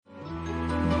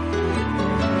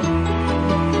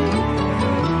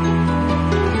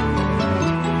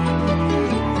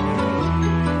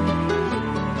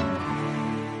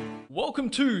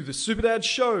to the Super Dad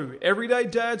Show, everyday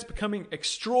dads becoming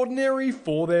extraordinary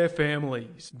for their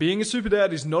families. Being a super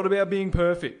dad is not about being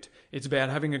perfect. It's about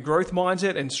having a growth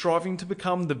mindset and striving to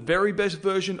become the very best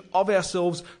version of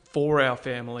ourselves for our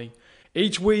family.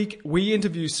 Each week, we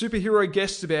interview superhero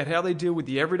guests about how they deal with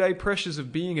the everyday pressures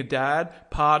of being a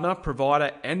dad, partner,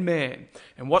 provider, and man,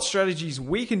 and what strategies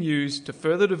we can use to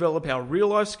further develop our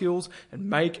real-life skills and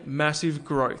make massive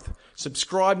growth.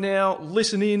 Subscribe now,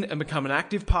 listen in, and become an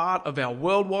active part of our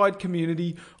worldwide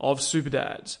community of super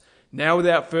dads. Now,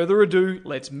 without further ado,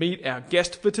 let's meet our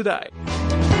guest for today.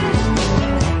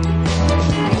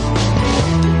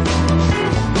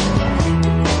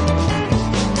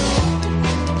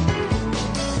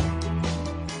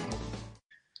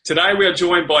 Today we are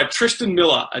joined by Tristan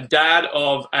Miller, a dad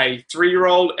of a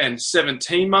 3-year-old and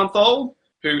 17-month-old,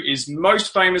 who is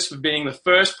most famous for being the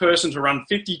first person to run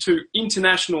 52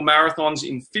 international marathons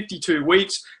in 52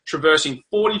 weeks, traversing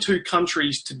 42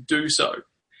 countries to do so.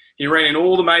 He ran in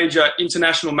all the major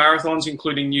international marathons,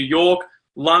 including New York,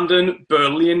 London,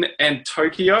 Berlin, and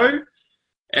Tokyo,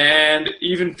 and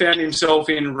even found himself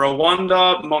in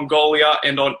Rwanda, Mongolia,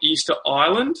 and on Easter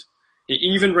Island. He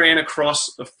even ran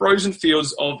across the frozen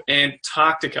fields of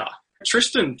Antarctica.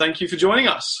 Tristan, thank you for joining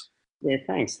us. Yeah,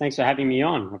 thanks. Thanks for having me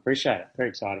on. I appreciate it. Very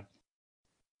exciting.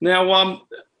 Now,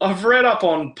 I've read up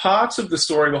on parts of the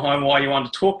story behind why you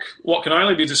undertook what can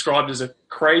only be described as a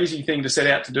crazy thing to set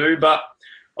out to do, but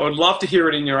I would love to hear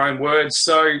it in your own words.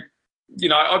 So,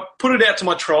 I put it out to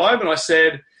my tribe and I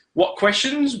said, what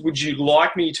questions would you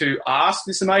like me to ask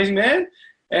this amazing man?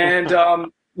 And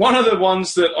one of the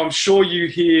ones that I'm sure you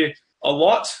hear a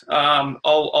lot.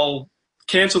 I'll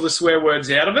cancel the swear words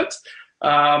out of it,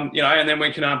 and then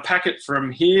we can unpack it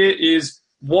from here. Is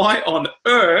why on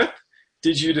earth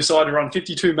did you decide to run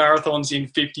 52 marathons in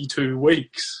 52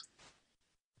 weeks?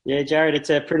 Yeah, Jared,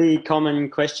 it's a pretty common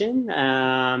question,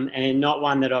 and not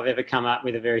one that I've ever come up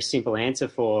with a very simple answer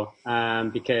for,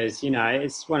 because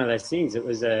it's one of those things. It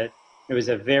was a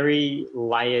very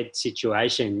layered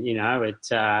situation.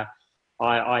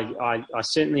 I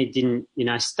certainly didn't,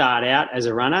 start out as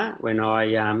a runner when I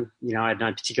had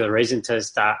no particular reason to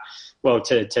start,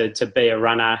 to be a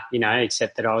runner,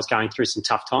 except that I was going through some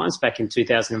tough times back in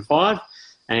 2005.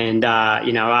 And,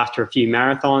 after a few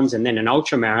marathons and then an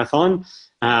ultra marathon,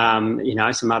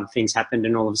 some other things happened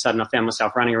and all of a sudden I found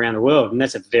myself running around the world. And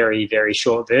that's a very, very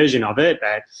short version of it.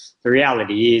 But the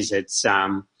reality is it's,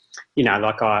 I've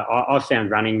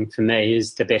found running for me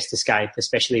is the best escape,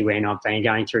 especially when I've been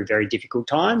going through very difficult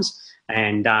times.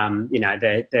 And,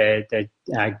 the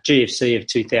GFC of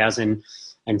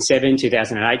 2007,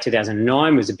 2008,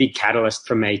 2009 was a big catalyst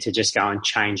for me to just go and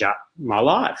change up my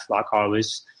life. Like I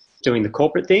was doing the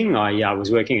corporate thing. I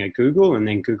was working at Google and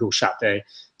then Google shut the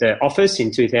office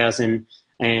in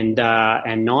 2009,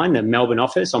 the Melbourne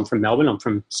office. I'm from Melbourne. I'm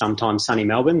from sometimes sunny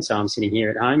Melbourne, so I'm sitting here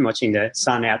at home watching the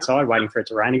sun outside, waiting for it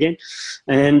to rain again.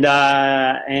 And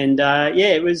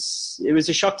it was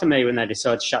a shock to me when they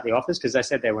decided to shut the office because they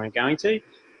said they weren't going to.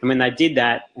 And when they did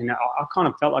that, and I kind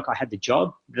of felt like I had the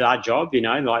job, like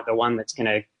the one that's going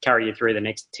to carry you through the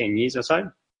next 10 years or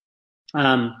so.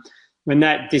 When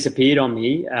that disappeared on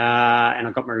me and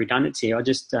I got my redundancy, I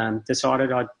just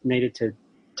decided I needed to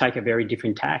take a very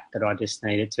different tack, that I just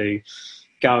needed to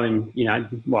go and,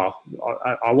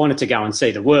 I wanted to go and see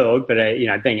the world, but,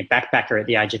 being a backpacker at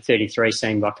the age of 33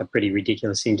 seemed like a pretty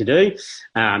ridiculous thing to do,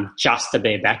 just to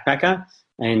be a backpacker.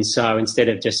 And so instead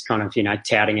of just kind of,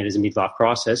 touting it as a midlife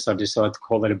crisis, I decided to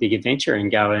call it a big adventure and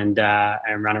go and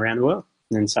run around the world.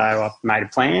 And so I made a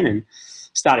plan and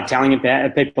started telling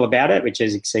people about it, which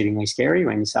is exceedingly scary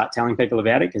when you start telling people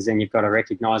about it, because then you've got to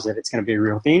recognise that it's going to be a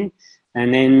real thing.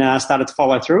 And then started to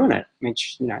follow through on it,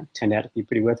 which, turned out to be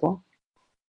pretty worthwhile.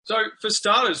 So for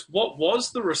starters, what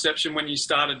was the reception when you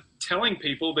started telling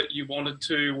people that you wanted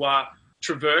to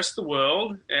traverse the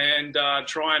world and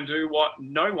try and do what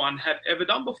no one had ever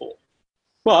done before?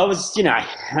 Well, it was,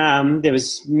 there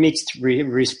was mixed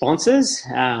responses,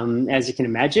 as you can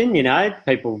imagine,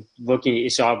 people looking at you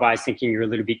sideways thinking you're a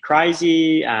little bit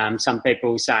crazy. Some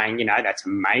people saying, that's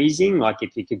amazing. Like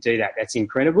if you could do that, that's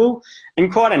incredible.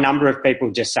 And quite a number of people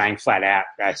just saying flat out,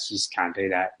 you just can't do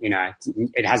that.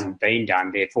 It hasn't been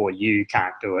done, therefore you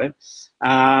can't do it.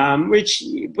 Which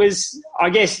was, I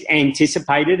guess,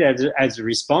 anticipated as a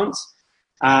response.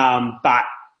 But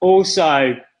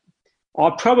also, I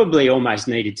probably almost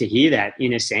needed to hear that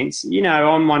in a sense.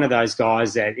 I'm one of those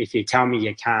guys that if you tell me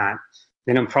you can't,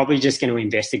 then I'm probably just going to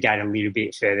investigate a little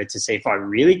bit further to see if I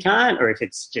really can't or if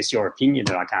it's just your opinion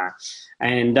that I can't.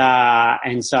 And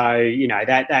so,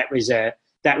 that was a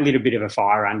that little bit of a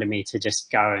fire under me to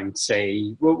just go and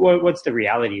see what's the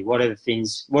reality, what are the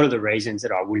things, what are the reasons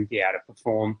that I wouldn't be able to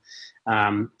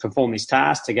perform this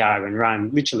task, to go and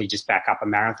run, literally just back up a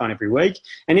marathon every week.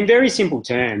 And in very simple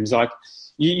terms, like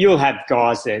you'll have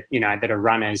guys that, that are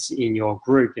runners in your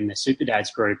group, in the Super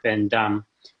Dads group, and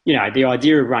the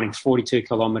idea of running 42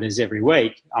 kilometres every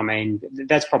week, I mean,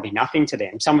 that's probably nothing to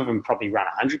them. Some of them probably run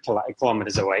 100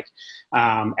 kilometres a week.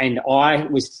 And I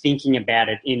was thinking about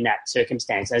it in that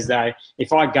circumstance, as though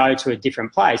if I go to a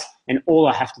different place and all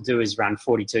I have to do is run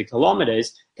 42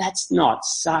 kilometres, that's not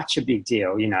such a big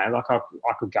deal. Like I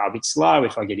could go a bit slow.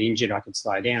 If I get injured, I could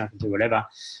slow down, I could do whatever.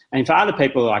 And for other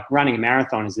people, like running a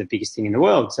marathon is the biggest thing in the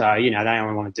world. So, they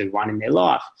only want to do one in their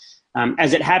life.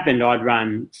 As it happened, I'd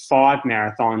run 5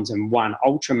 marathons and 1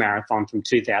 ultra marathon from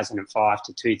 2005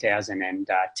 to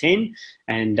 2010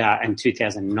 and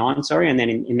 2009, sorry. And then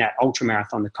in that ultra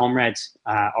marathon, the Comrades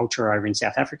Ultra over in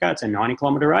South Africa, it's a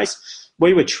 90-kilometre race.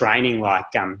 We were training like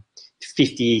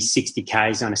 50, 60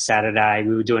 Ks on a Saturday.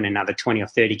 We were doing another 20 or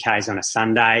 30 Ks on a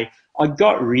Sunday. I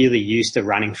got really used to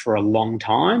running for a long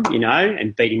time,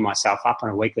 and beating myself up on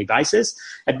a weekly basis.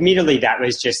 Admittedly, that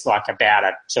was just like about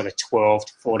a sort of 12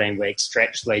 to 14-week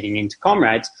stretch leading into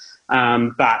Comrades.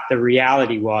 But the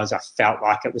reality was I felt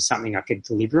like it was something I could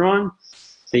deliver on.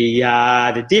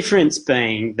 The difference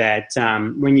being that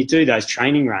when you do those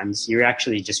training runs, you're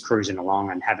actually just cruising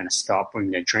along and having a stop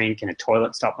and a drink and a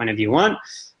toilet stop whenever you want.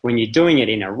 When you're doing it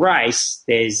in a race,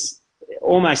 there's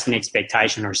almost an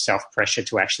expectation or self-pressure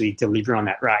to actually deliver on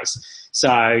that race.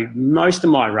 So most of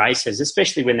my races,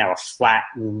 especially when they were flat,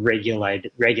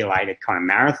 regulated kind of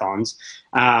marathons,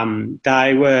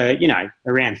 they were,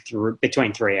 around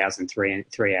between 3 hours and 3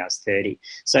 hours 30.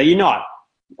 So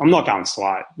I'm not going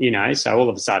slow, so all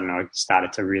of a sudden I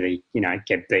started to really,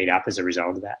 get beat up as a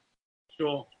result of that.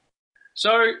 Sure.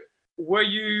 So were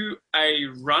you a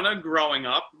runner growing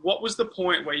up? What was the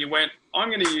point where you went, I'm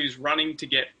going to use running to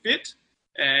get fit?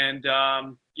 And,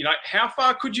 how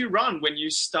far could you run when you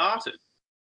started?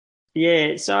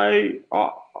 Yeah, so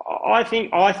I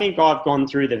think I've gone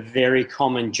through the very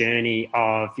common journey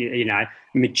of,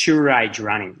 mature age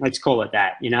running. Let's call it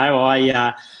that.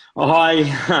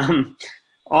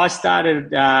 I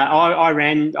started, I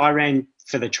ran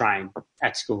for the train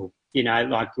at school. I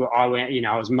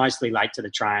was mostly late to the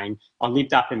train. I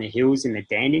lived up in the hills in the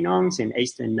Dandenongs in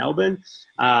eastern Melbourne.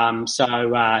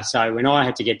 So when I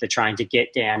had to get the train to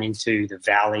get down into the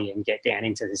valley and get down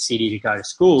into the city to go to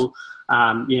school,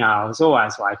 I was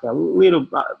always like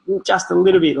just a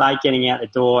little bit late getting out the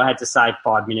door. I had to save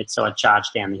 5 minutes, so I'd charge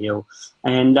down the hill,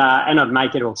 and I'd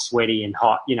make it all sweaty and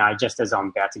hot, just as I'm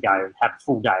about to go and have a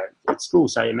full day at school.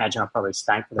 So imagine I probably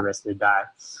stank for the rest of the day.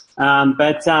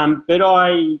 But I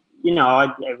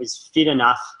was fit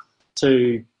enough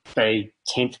to be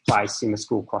 10th place in the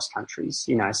school cross countries,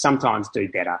 sometimes do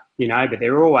better, but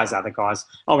there were always other guys.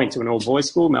 I went to an all-boys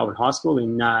school, Melbourne High School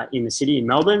in the city in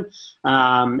Melbourne,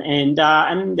 and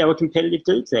there were competitive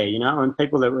dudes there, and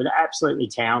people that would absolutely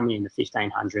tower me in the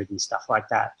 1500 and stuff like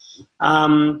that.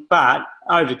 But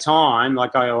over time,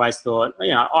 like I always thought,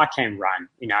 I can run,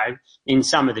 in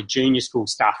some of the junior school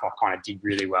stuff, I kind of did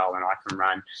really well and I can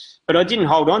run. But I didn't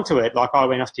hold on to it. Like I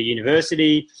went off to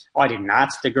university, I did an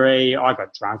arts degree, I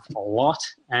got drunk a lot.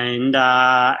 And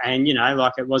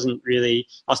it wasn't really,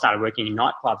 I started working in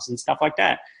nightclubs and stuff like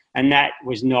that. And that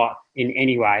was not in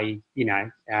any way,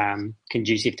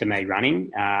 conducive to me running.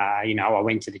 I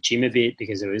went to the gym a bit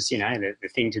because it was, the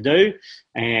thing to do.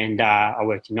 And I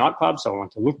worked in nightclubs, so I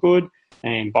wanted to look good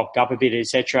and bulked up a bit,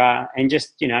 etc. And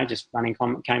just running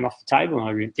came off the table, and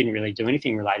I didn't really do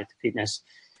anything related to fitness.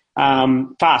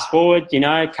 Fast forward,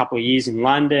 a couple of years in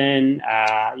London,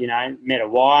 met a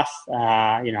wife,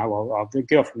 the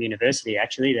girl from university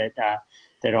actually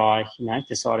that I,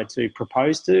 decided to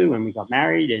propose to, and we got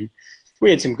married, and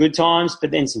we had some good times, but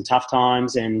then some tough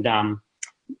times. And,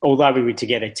 although we were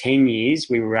together 10 years,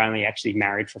 we were only actually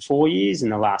married for 4 years,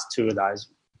 and the last 2 of those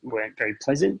weren't very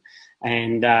pleasant.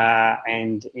 And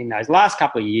in those last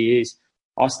couple of years,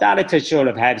 I started to sort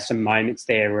of have some moments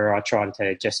there where I tried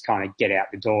to just kind of get out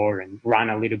the door and run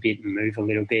a little bit and move a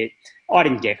little bit. I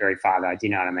didn't get very far though, do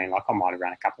you know what I mean? Like I might have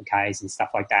run a couple of Ks and stuff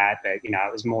like that, but,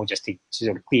 it was more just to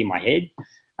sort of clear my head.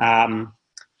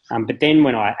 But then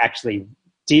when I actually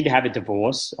did have a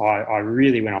divorce, I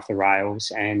really went off the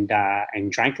rails and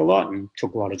drank a lot and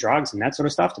took a lot of drugs and that sort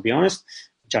of stuff, to be honest,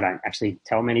 which I don't actually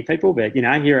tell many people, but,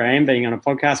 here I am being on a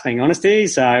podcast, being honest here.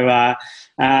 So,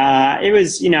 it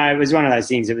was one of those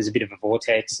things. It was a bit of a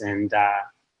vortex, and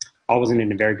I wasn't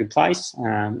in a very good place.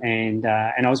 And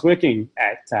I was working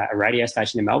at a radio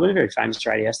station in Melbourne, a very famous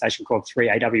radio station called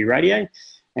 3AW Radio.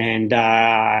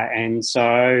 And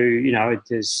so,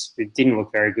 it didn't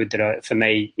look very good for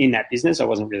me in that business. I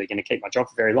wasn't really going to keep my job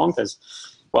for very long because,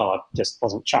 well, I just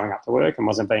wasn't showing up to work and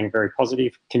wasn't being a very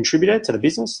positive contributor to the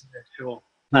business. Yeah, sure.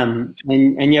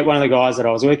 And yet one of the guys that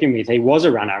I was working with, he was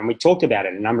a runner, and we talked about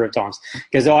it a number of times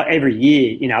because every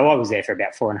year, I was there for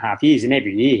about 4.5 years, and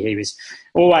every year he was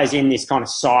always in this kind of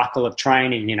cycle of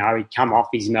training. He'd come off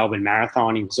his Melbourne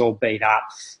Marathon, he was all beat up,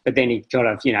 but then he'd kind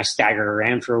of, stagger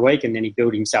around for a week, and then he'd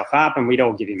build himself up, and we'd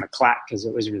all give him a clap because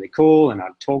it was really cool, and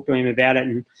I'd talk to him about it.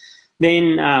 And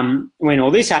then when all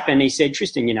this happened, he said,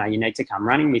 Tristan, you need to come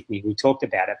running with me. We talked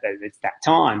about it at that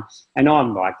time. And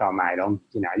I'm like, oh, mate,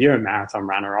 you're a marathon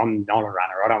runner. I'm not a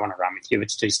runner. I don't want to run with you.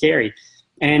 It's too scary.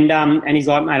 And he's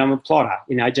like, mate, I'm a plotter.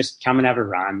 Just come and have a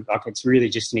run. Like, it's really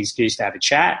just an excuse to have a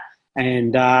chat.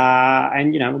 And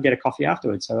we'll get a coffee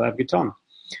afterwards. So we'll have a good time.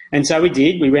 And so we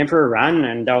did. We went for a run,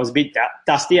 and I was a bit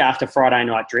dusty after Friday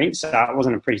night drinks, so it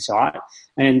wasn't a pretty sight.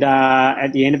 And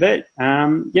at the end of it,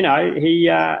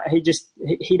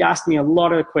 he'd asked me a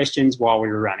lot of questions while we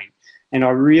were running, and I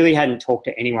really hadn't talked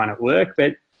to anyone at work.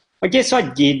 But I guess I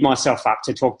geared myself up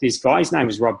to talk to this guy. His name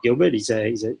was Rob Gilbert. He's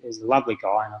a lovely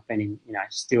guy, and I've been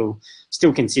still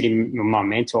consider him my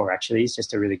mentor. Actually, he's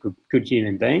just a really good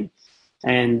human being,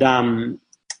 and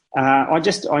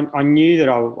I knew that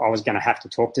I was going to have to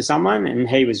talk to someone, and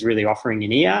he was really offering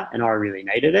an ear, and I really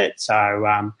needed it. So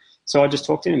I just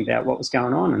talked to him about what was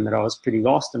going on, and that I was pretty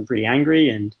lost and pretty angry,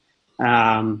 and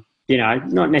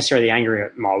not necessarily angry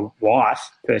at my wife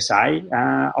per se.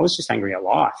 I was just angry at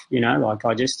life.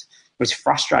 I just was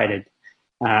frustrated.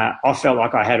 I felt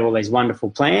like I had all these wonderful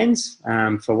plans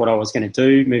for what I was going to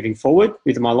do moving forward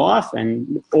with my life,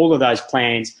 and all of those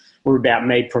plans were about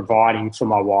me providing for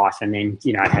my wife, and then,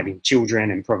 having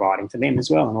children and providing for them as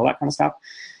well, and all that kind of stuff.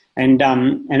 And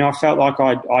I felt like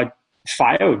I'd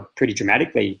failed pretty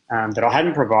dramatically, that I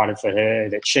hadn't provided for her,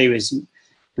 that she was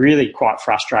really quite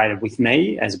frustrated with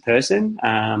me as a person,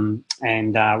 and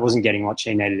wasn't getting what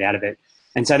she needed out of it.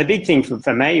 And so the big thing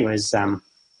for me was,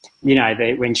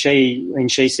 when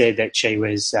she said that she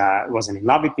wasn't in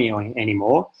love with me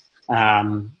anymore,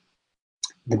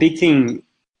 the big thing,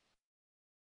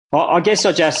 I guess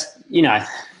I just, I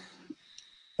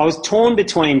was torn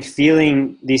between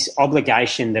feeling this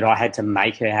obligation that I had to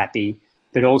make her happy,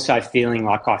 but also feeling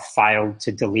like I failed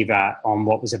to deliver on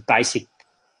what was a basic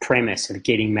premise of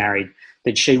getting married,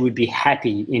 that she would be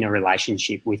happy in a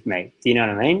relationship with me. Do you know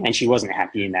what I mean? And she wasn't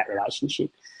happy in that relationship.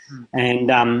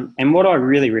 And what I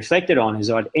really reflected on is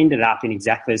I'd ended up in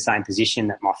exactly the same position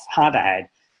that my father had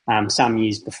some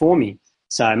years before me.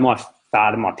 So my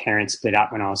parents split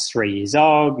up when I was 3 years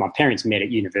old. My parents met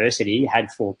at university,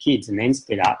 had 4 kids, and then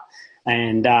split up.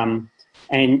 And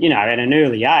at an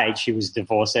early age, he was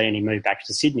divorcee and he moved back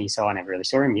to Sydney, so I never really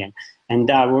saw him again. And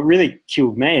what really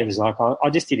killed me, it was like I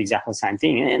just did exactly the same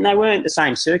thing. And they weren't the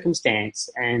same circumstance,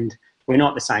 and we're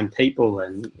not the same people,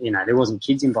 and, there wasn't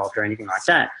kids involved or anything like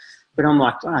that. But I'm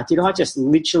like, did I just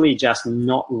literally just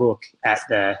not look at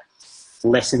the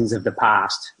lessons of the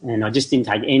past? And I just didn't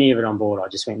take any of it on board. I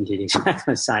just went and did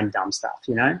exactly the same dumb stuff,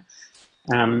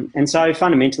 And so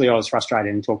fundamentally I was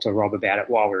frustrated and talked to Rob about it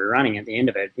while we were running. At the end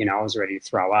of it, I was ready to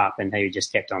throw up, and he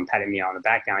just kept on patting me on the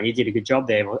back going, you did a good job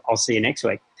there. I'll see you next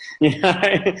week.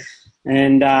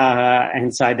 And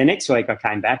so the next week I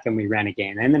came back and we ran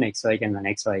again, and the next week and the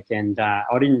next week. And I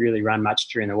didn't really run much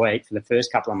during the week for the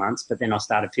first couple of months, but then I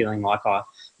started feeling like I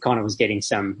kind of was getting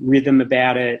some rhythm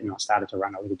about it, and I started to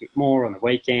run a little bit more on the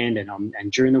weekend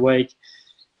and during the week.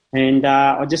 And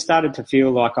I just started to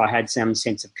feel like I had some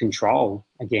sense of control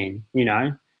again,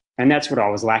 and that's what I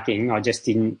was lacking. I just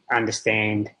didn't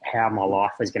understand how my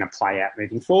life was going to play out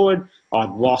moving forward.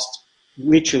 I'd lost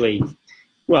literally,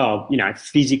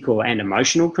 physical and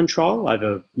emotional control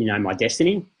over, my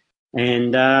destiny.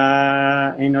 And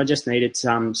I just needed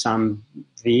some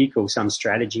vehicle, some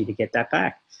strategy to get that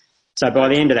back. So by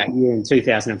the end of that year in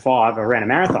 2005, I ran a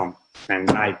marathon. And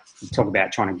I talk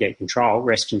about trying to get control,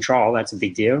 wrest control. That's a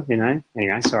big deal, Anyway,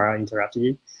 sorry I interrupted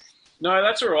you. No,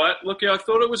 that's all right. Look, I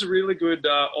thought it was a really good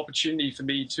opportunity for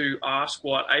me to ask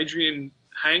what Adrian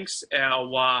Hanks,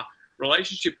 our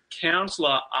relationship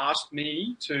counsellor, asked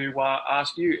me to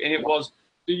ask you. And it was,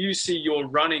 do you see your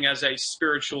running as a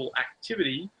spiritual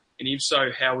activity? And if so,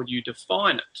 how would you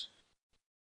define it?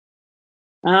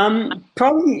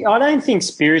 Probably, I don't think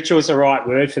spiritual is the right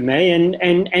word for me, and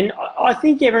I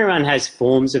think everyone has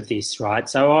forms of this, right?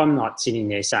 So I'm not sitting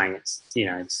there saying it's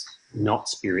not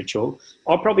spiritual.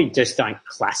 I probably just don't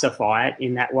classify it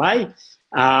in that way.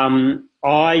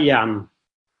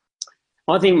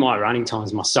 I think my running time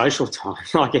is my social time.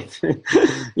 Like, if,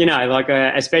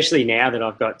 especially now that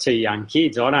I've got two young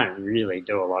kids, I don't really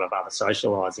do a lot of other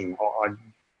socialising. I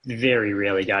very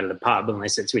rarely go to the pub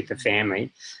unless it's with the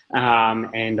family.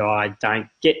 And I don't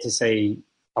get to see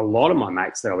a lot of my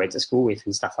mates that I went to school with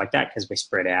and stuff like that because we're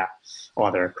spread out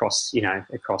either across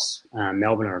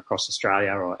Melbourne or across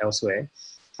Australia or elsewhere.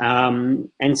 And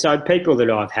so people that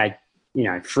I've had,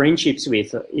 friendships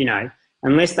with,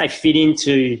 unless they fit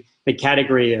into the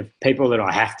category of people that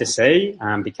I have to see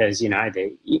because,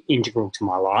 they're integral to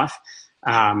my life,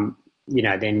 then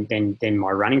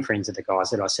my running friends are the guys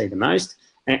that I see the most.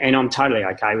 And I'm totally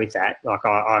okay with that. Like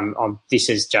this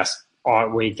is just,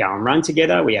 we go and run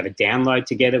together. We have a download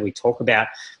together. We talk about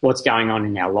what's going on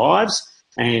in our lives.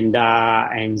 And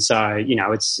so,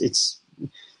 it's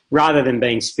rather than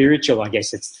being spiritual, I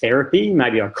guess it's therapy.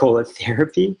 Maybe I call it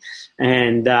therapy.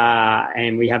 And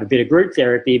we have a bit of group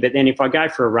therapy. But then if I go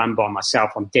for a run by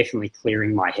myself, I'm definitely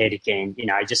clearing my head again,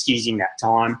 just using that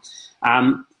time.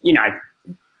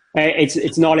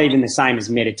 It's not even the same as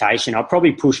meditation. I'll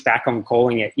probably push back on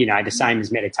calling it, the same as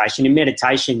meditation. In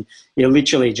meditation, you're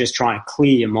literally just trying to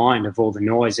clear your mind of all the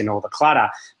noise and all the clutter.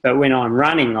 But when I'm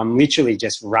running, I'm literally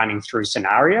just running through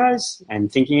scenarios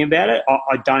and thinking about it.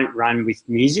 I don't run with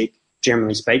music,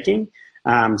 generally speaking.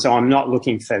 So I'm not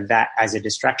looking for that as a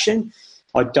distraction.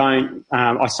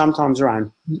 I sometimes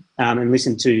run and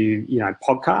listen to,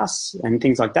 podcasts and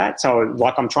things like that. So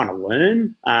like I'm trying to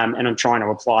learn and I'm trying to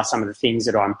apply some of the things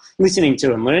that I'm listening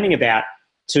to and learning about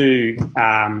to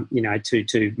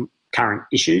current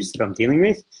issues that I'm dealing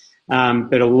with.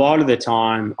 But a lot of the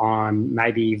time I'm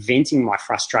maybe venting my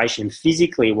frustration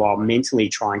physically while mentally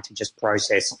trying to just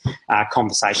process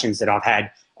conversations that I've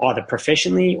had either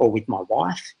professionally or with my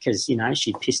wife because,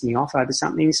 she pissed me off over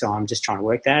something. So I'm just trying to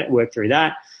work through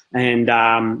that and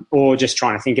or just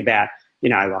trying to think about,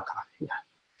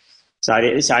 So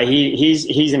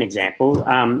here's an example.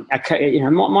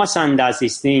 My son does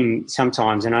this thing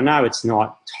sometimes, and I know it's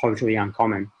not totally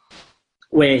uncommon,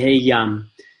 where he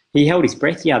held his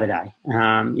breath the other day.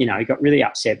 He got really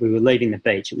upset. We were leaving the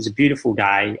beach. It was a beautiful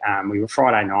day. We were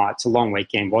Friday night. It's a long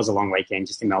weekend. Was a long weekend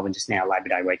just in Melbourne just now, Labor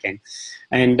Day weekend.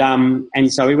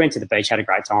 And so we went to the beach, had a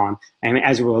great time. And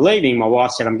as we were leaving, my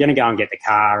wife said, I'm going to go and get the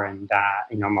car. And,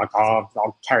 I'm like,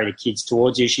 I'll carry the kids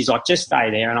towards you. She's like, just stay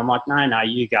there. And I'm like, no,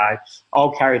 you go.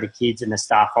 I'll carry the kids and the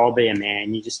stuff. I'll be a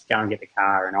man. You just go and get the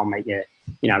car and I'll meet you,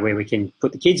 where we can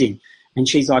put the kids in. And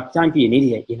she's like, don't be an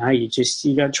idiot,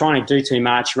 you're trying to do too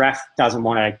much. Raf doesn't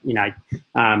want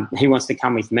to, he wants to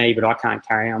come with me, but I can't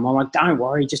carry him. I'm like, don't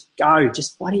worry, just go,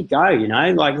 just bloody go,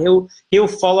 like he'll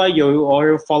follow you or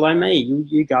he'll follow me.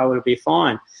 You go, it'll be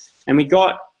fine. And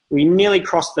we nearly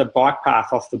crossed the bike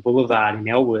path off the boulevard in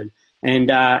Elwood.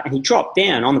 And he dropped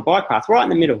down on the bike path right in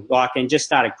the middle, and just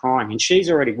started crying. And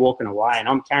she's already walking away, and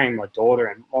I'm carrying my daughter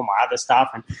and all my other stuff,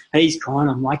 and he's crying.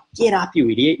 I'm like, get up, you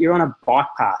idiot! You're on a bike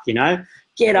path,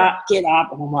 Get up! And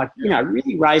I'm like,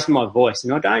 really raised my voice,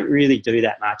 and I don't really do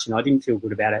that much, and I didn't feel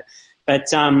good about it.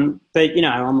 But I'm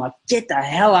like, get the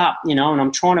hell up, and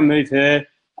I'm trying to move her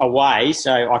away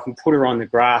so I can put her on the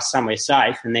grass somewhere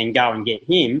safe, and then go and get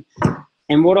him.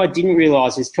 And what I didn't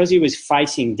realise is because he was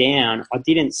facing down, I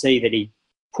didn't see that he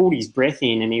pulled his breath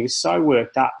in and he was so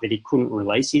worked up that he couldn't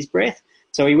release his breath.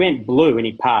 So he went blue and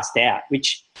he passed out,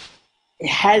 which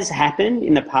has happened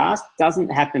in the past, doesn't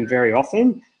happen very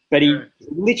often, but he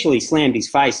literally slammed his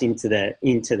face into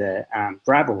the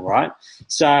gravel, right?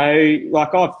 So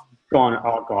I've gone,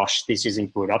 oh gosh, this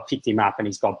isn't good. I picked him up and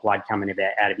he's got blood coming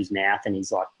out of his mouth and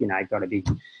he's got a big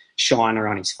shiner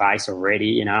on his face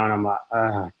already, and I'm like,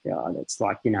 oh God, it's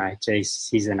like, geez,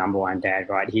 he's the number one dad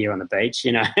right here on the beach,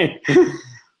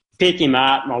 Pick him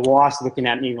up. My wife's looking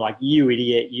at me like, you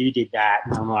idiot, you did that.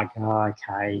 And I'm like, oh,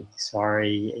 okay,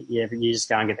 sorry. Yeah, but you just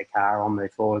go and get the car. I'll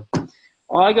move forward.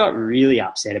 I got really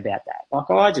upset about that.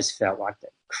 I just felt like the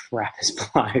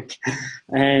crappiest bloke.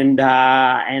 And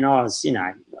I was,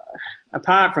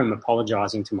 apart from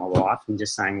apologising to my wife and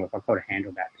just saying, look, I've got to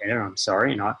handle that better. I'm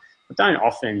sorry. And I don't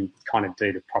often kind of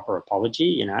do the proper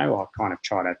apology, I kind of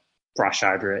try to brush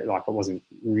over it like it wasn't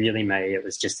really me, it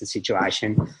was just a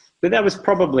situation. But that was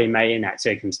probably me in that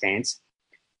circumstance.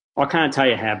 I can't tell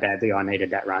you how badly I needed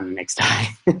that run the next day.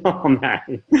 Oh, no.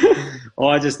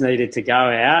 I just needed to go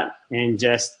out and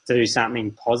just do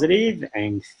something positive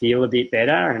and feel a bit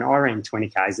better. And I ran 20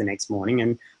 Ks the next morning,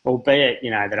 and albeit,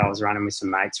 that I was running with some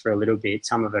mates for a little bit,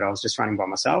 some of it I was just running by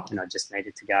myself and I just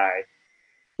needed to go,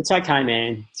 it's okay,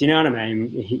 man. Do you know what I mean?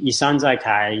 Your son's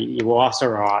okay. Your wife's all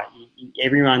right.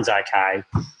 Everyone's okay.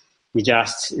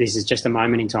 This is just a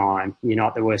moment in time. You're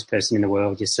not the worst person in the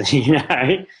world. Just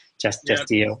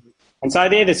deal. And so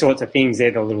they're the sorts of things,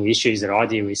 they're the little issues that I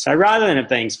deal with. So rather than it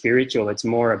being spiritual, it's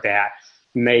more about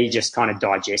me just kind of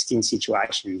digesting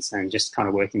situations and just kind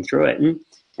of working through it.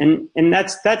 And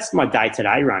that's my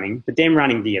day-to-day running. But then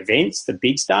running the events, the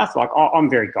big stuff, like I'm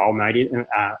very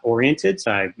goal-oriented,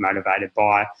 so motivated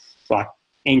by like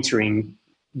entering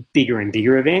bigger and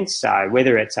bigger events. So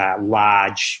whether it's a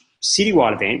large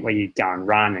citywide event where you go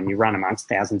and you run amongst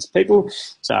thousands of people.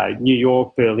 So New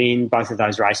York, Berlin, both of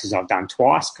those races I've done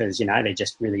twice because, they're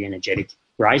just really energetic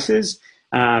races.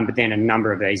 But then a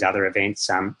number of these other events,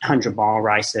 100-mile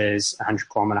races,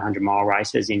 100-kilometre, 100-mile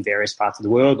races in various parts of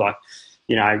the world. Like,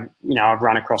 I've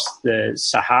run across the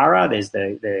Sahara. There's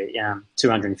the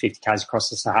 250 k's across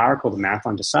the Sahara called the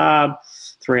Marathon des Sables,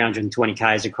 320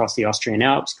 k's across the Austrian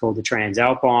Alps called the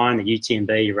Transalpine, the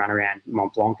UTMB to run around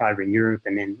Mont Blanc over in Europe,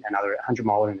 and then another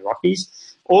 100-miler in the Rockies.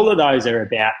 All of those are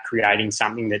about creating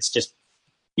something that's just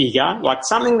bigger, like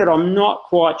something that I'm not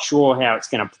quite sure how it's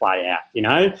going to play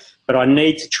out, but I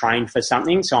need to train for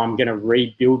something, so I'm going to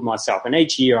rebuild myself. And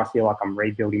each year I feel like I'm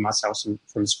rebuilding myself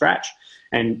from scratch.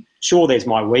 And sure, there's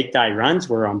my weekday runs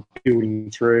where I'm building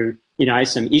through,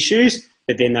 some issues,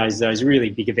 but then those really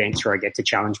big events where I get to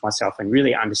challenge myself and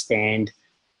really understand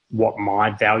what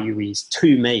my value is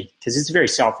to me, because it's very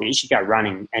selfish. You go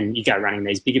running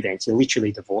these big events, you're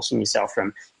literally divorcing yourself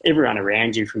from everyone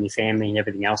around you, from your family and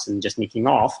everything else, and just nicking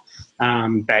off.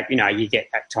 But, you get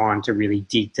that time to really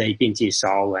dig deep into your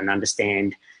soul and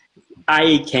understand,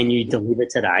 A, can you deliver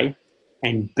today?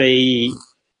 And B,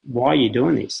 why are you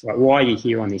doing this? Like, why are you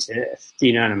here on this earth? Do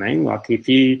you know what I mean? Like, if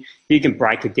you can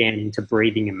break it down into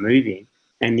breathing and moving,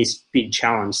 and this big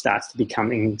challenge starts to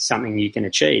becoming something you can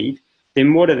achieve,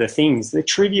 then what are the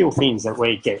trivial things that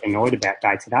we get annoyed about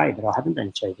day to day that I haven't been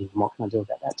achieving, and what can I do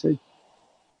about that too?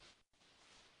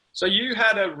 So you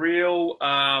had a real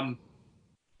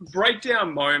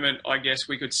breakdown moment, I guess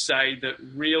we could say, that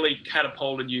really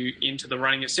catapulted you into the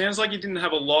running. It sounds like you didn't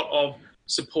have a lot of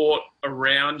support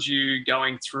around you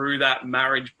going through that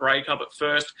marriage breakup at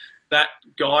first. That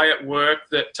guy at work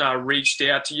that reached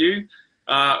out to you,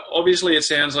 obviously it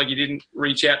sounds like you didn't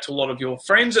reach out to a lot of your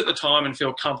friends at the time and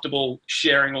feel comfortable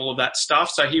sharing all of that stuff.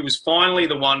 So he was finally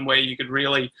the one where you could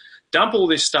really dump all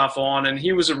this stuff on, and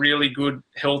he was a really good,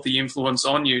 healthy influence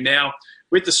on you. Now,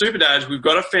 with the Super Dads, we've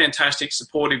got a fantastic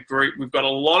supportive group. We've got a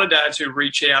lot of dads who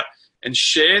reach out and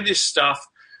share this stuff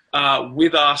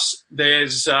with us.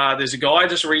 There's a guy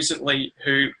just recently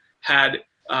who had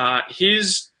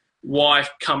his wife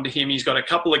come to him. He's got a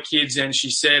couple of kids, and she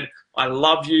said, "I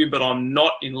love you, but I'm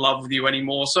not in love with you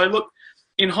anymore." So look,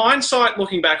 in hindsight,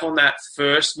 looking back on that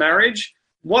first marriage,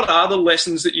 what are the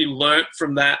lessons that you learnt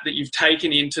from that you've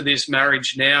taken into this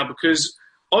marriage now? Because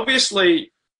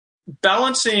obviously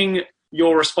balancing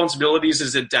your responsibilities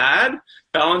as a dad,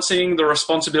 balancing the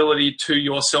responsibility to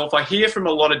yourself. I hear from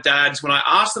a lot of dads, when I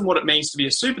ask them what it means to be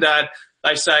a super dad,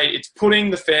 they say it's putting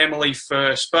the family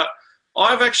first. But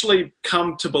I've actually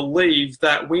come to believe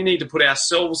that we need to put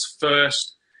ourselves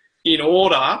first in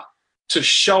order to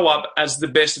show up as the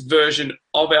best version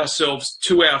of ourselves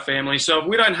to our family. So if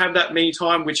we don't have that me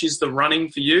time, which is the running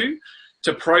for you,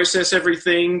 to process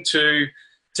everything, to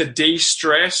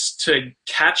de-stress, to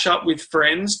catch up with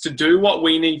friends, to do what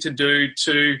we need to do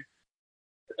to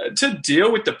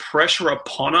deal with the pressure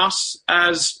upon us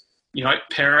as,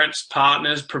 parents,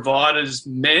 partners, providers,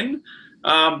 men,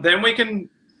 then we can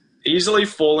easily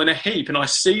fall in a heap. And I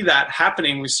see that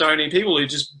happening with so many people who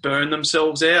just burn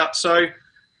themselves out. So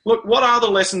look, what are the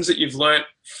lessons that you've learnt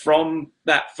from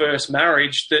that first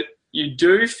marriage that you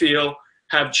do feel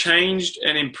have changed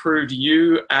and improved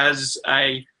you as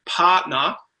a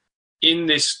partner in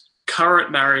this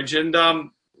current marriage? And,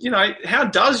 how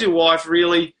does your wife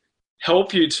really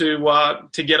help you to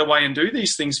get away and do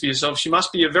these things for yourself? She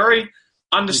must be a very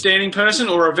understanding person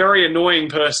or a very annoying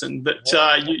person that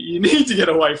you need to get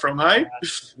away from, hey?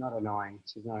 She's not annoying.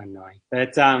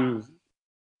 But,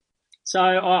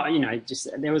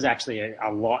 there was actually a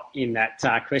lot in that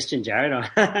question, Jared.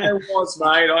 There was,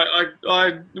 mate.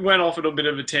 I went off at a bit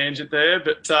of a tangent there,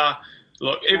 but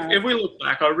look, if we look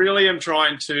back, I really am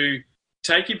trying to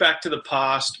take you back to the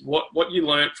past, what you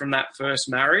learnt from that first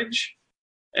marriage,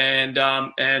 and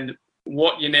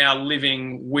what you're now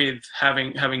living with,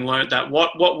 having learnt that.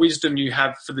 What wisdom you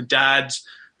have for the dads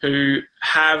who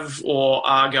have or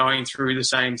are going through the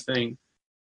same thing.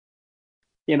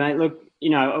 Yeah, mate. Look,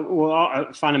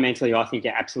 fundamentally, I think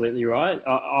you're absolutely right.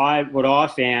 What I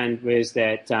found was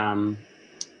that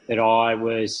that I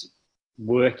was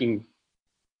working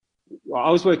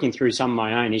through some of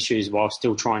my own issues while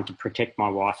still trying to protect my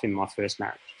wife in my first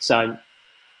marriage. So,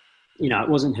 it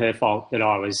wasn't her fault that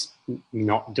I was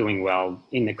not doing well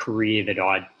in the career that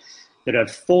I'd that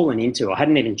I'd fallen into. I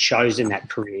hadn't even chosen that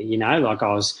career, you know, like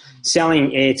I was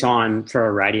selling airtime for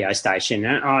a radio station.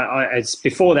 And it's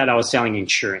before that I was selling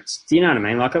insurance. Do you know what I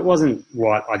mean? Like it wasn't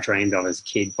what I dreamed of as a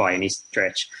kid by any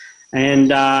stretch. And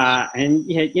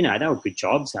yeah, you know, they were good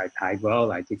jobs. They paid well.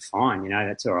 They did fine. You know,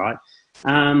 that's all right.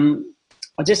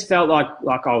 I just felt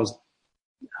like I was,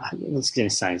 I was going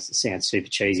to say, it sounds super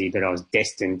cheesy, but I was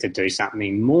destined to do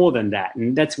something more than that.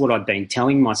 And that's what I've been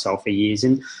telling myself for years.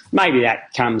 And maybe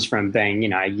that comes from being, you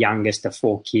know, youngest of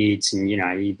 4 kids and, you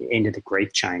know, the end of the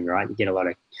grief chain, right? You get a lot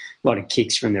of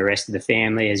kicks from the rest of the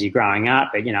family as you're growing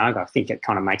up. But, you know, I think it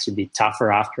kind of makes it a bit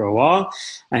tougher after a while.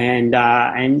 And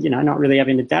you know, not really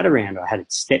having a dad around. I had a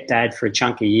stepdad for a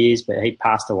chunk of years, but he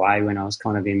passed away when I was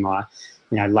kind of in my,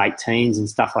 you know, late teens and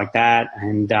stuff like that.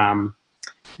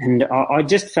 And I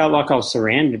just felt like I was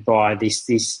surrounded by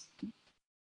this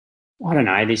I don't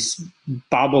know, this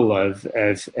bubble of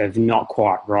not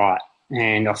quite right.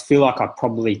 And I feel like I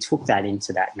probably took that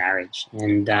into that marriage.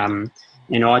 And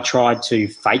I tried to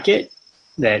fake it,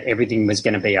 that everything was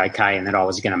going to be okay and that I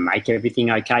was going to make everything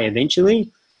okay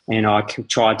eventually. And I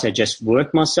tried to just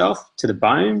work myself to the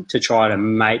bone to try to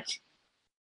make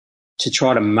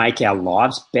our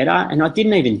lives better. And I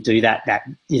didn't even do that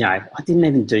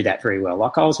very well.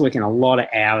 Like I was working a lot of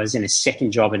hours in a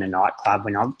second job in a nightclub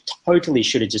when I totally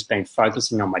should have just been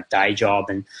focusing on my day job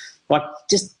and like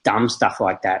just dumb stuff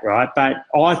like that, right? But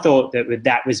I thought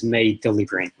that was me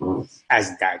delivering as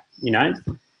a dad, you know?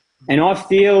 And I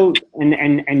feel,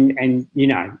 and you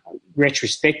know,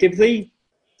 retrospectively,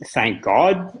 thank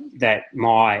God that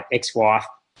my ex-wife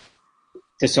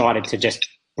decided to just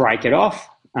break it off.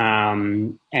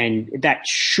 And that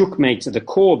shook me to the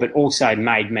core, but also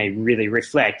made me really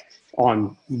reflect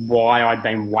on why I'd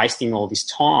been wasting all this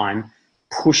time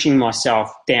pushing myself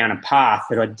down a path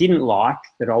that I didn't like,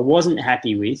 that I wasn't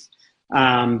happy with,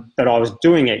 but I was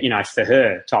doing it, you know, for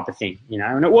her type of thing, you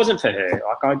know, and it wasn't for her.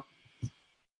 Like I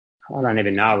don't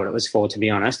even know what it was for, to be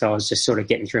honest. I was just sort of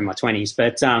getting through my 20s,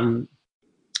 but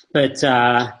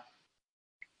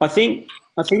I think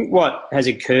what has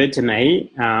occurred to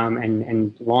me,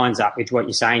 and lines up with what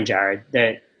you're saying, Jared,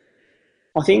 that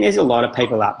I think there's a lot of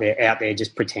people out there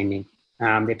just pretending.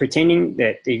 They're pretending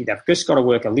that they've just got to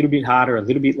work a little bit harder, a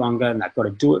little bit longer, and they've got to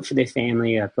do it for their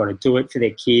family, they've got to do it for their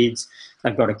kids,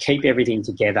 they've got to keep everything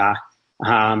together.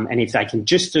 And if they can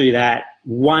just do that,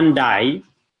 one day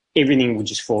everything will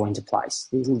just fall into place.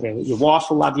 Your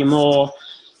wife will love you more,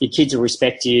 your kids will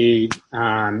respect you,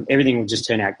 everything will just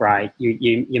turn out great.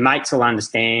 Your mates will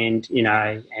understand, you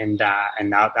know, and they'll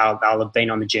have been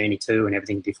on the journey too, and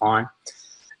everything will be fine.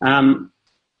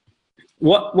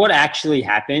 What actually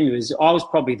happened was I was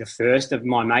probably the first of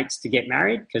my mates to get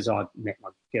married because I met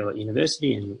my girl at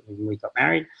university and we got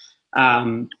married.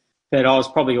 But I was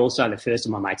probably also the first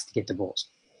of my mates to get divorced.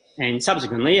 And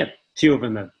subsequently, a few of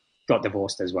them have got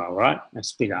divorced as well, right? They've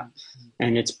split up.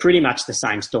 And it's pretty much the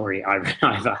same story over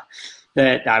and over,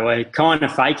 that they were kind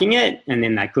of faking it and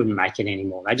then they couldn't make it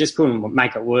anymore. They just couldn't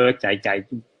make it work. They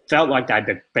felt like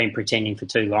they'd been pretending for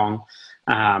too long.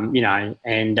 You know,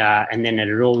 and then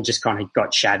it all just kind of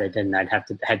got shattered and they'd had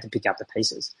to pick up the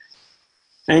pieces.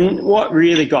 And what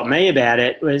really got me about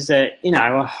it was that, you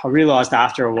know, I realised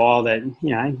after a while that, you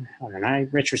know, I don't know,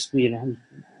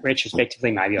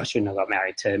 retrospectively, maybe I shouldn't have got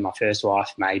married to my first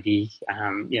wife, maybe.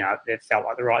 You know, it felt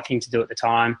like the right thing to do at the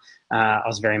time. I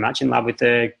was very much in love with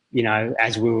her, you know,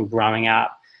 as we were growing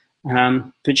up.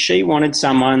 But she wanted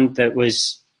someone that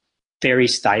was very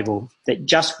stable, that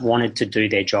just wanted to do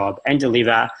their job and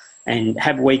deliver and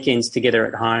have weekends together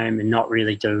at home and not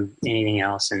really do anything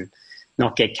else and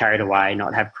not get carried away,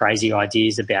 not have crazy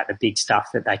ideas about the big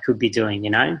stuff that they could be doing,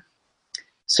 you know.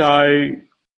 So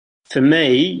for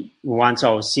me, once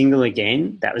I was single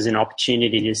again, that was an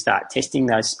opportunity to start testing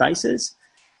those spaces,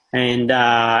 and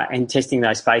testing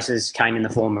those spaces came in the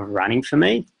form of running for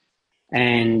me,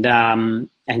 and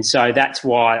so that's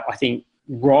why I think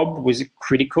Rob was a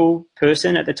critical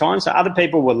person at the time. So other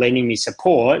people were lending me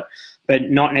support, but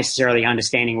not necessarily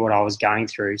understanding what I was going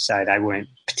through, so they weren't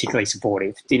particularly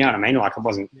supportive. Do you know what I mean? Like, it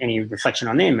wasn't any reflection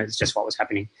on them, it's just what was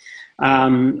happening.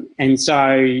 And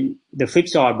so the flip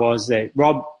side was that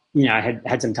Rob, you know,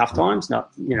 had some tough times,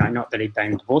 not that he'd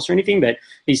been divorced or anything, but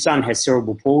his son has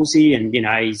cerebral palsy and, you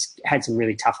know, he's had some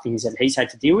really tough things that he's had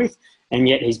to deal with, and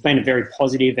yet he's been a very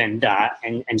positive and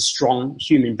strong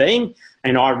human being.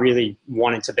 And I really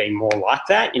wanted to be more like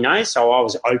that, you know, so I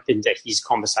was open to his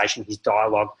conversation, his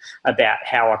dialogue about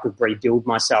how I could rebuild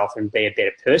myself and be a better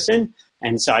person.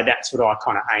 And so that's what I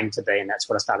kind of aimed to be, and that's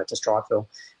what I started to strive for.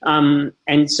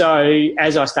 And so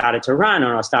as I started to run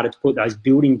and I started to put those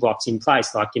building blocks in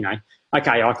place, like, you know,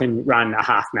 okay, I can run a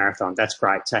half marathon. That's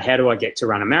great. So how do I get to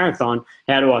run a marathon?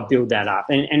 How do I build that up?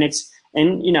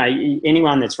 And you know,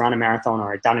 anyone that's run a marathon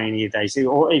or done any of these,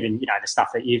 or even, you know, the stuff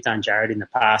that you've done, Jared, in the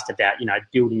past about, you know,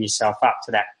 building yourself up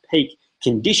to that peak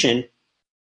condition,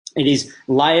 it is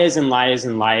layers and layers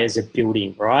and layers of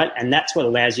building, right? And that's what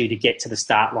allows you to get to the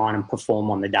start line and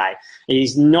perform on the day. It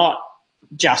is not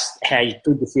just how you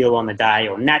good to feel on the day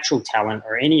or natural talent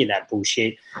or any of that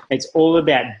bullshit. It's all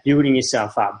about building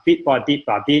yourself up bit by bit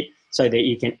by bit so that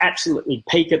you can absolutely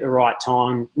peak at the right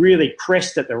time, really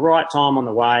crest at the right time on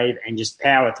the wave and just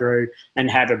power through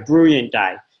and have a brilliant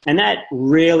day. And that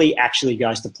rarely actually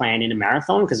goes to plan in a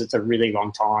marathon because it's a really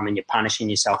long time and you're punishing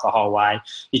yourself the whole way.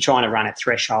 You're trying to run at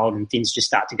threshold and things just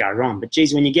start to go wrong. But,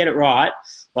 geez, when you get it right,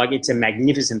 like, it's a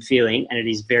magnificent feeling and it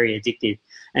is very addictive.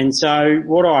 And so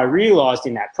what I realised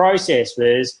in that process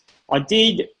was I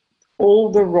did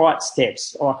all the right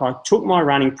steps. Like, I took my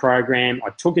running program,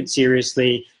 I took it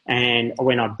seriously, and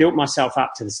when I built myself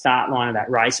up to the start line of that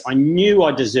race, I knew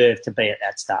I deserved to be at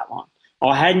that start line.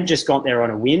 I hadn't just got there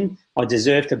on a whim. I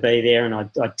deserved to be there, and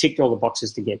I ticked all the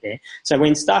boxes to get there. So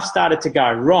when stuff started to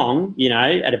go wrong, you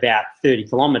know, at about 30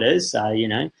 kilometres, so, you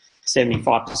know,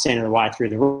 75% of the way through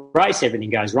the race, everything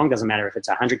goes wrong. Doesn't matter if it's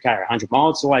 100K or 100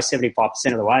 miles. It's always 75%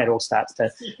 of the way it all starts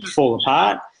to fall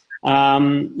apart.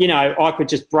 You know, I could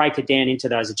just break it down into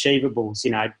those achievables,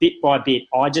 you know, bit by bit.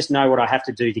 I just know what I have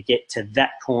to do to get to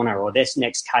that corner or this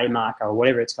next K marker or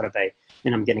whatever it's got to be,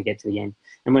 and I'm going to get to the end.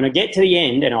 And when I get to the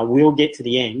end, and I will get to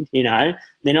the end, you know,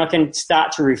 then I can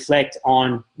start to reflect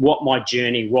on what my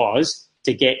journey was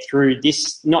to get through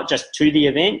this, not just to the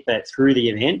event, but through the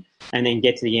event, and then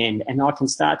get to the end. And I can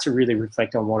start to really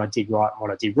reflect on what I did right and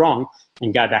what I did wrong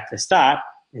and go back to the start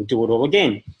and do it all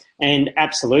again. And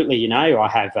absolutely, you know, I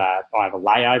have a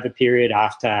layover period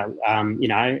after, you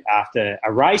know, after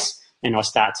a race, and I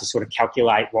start to sort of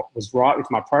calculate what was right with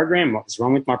my program, what was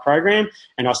wrong with my program,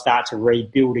 and I start to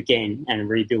rebuild again and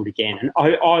rebuild again. And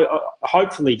I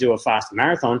hopefully do a faster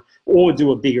marathon or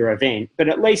do a bigger event, but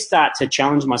at least start to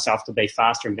challenge myself to be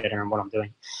faster and better in what I'm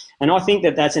doing. And I think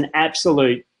that that's an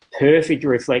absolute perfect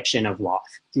reflection of life.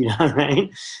 Do you know what I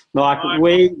mean? Like,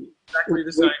 exactly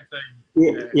the same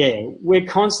thing. Yeah, we're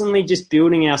constantly just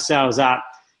building ourselves up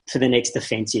for the next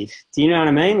offensive. Do you know what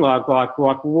I mean? Like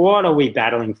what are we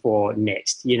battling for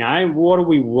next? You know, what do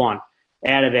we want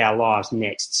out of our lives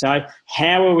next? So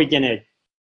how are we going to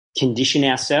condition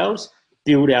ourselves,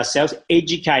 build ourselves,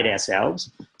 educate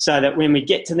ourselves so that when we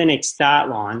get to the next start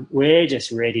line, we're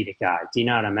just ready to go? Do you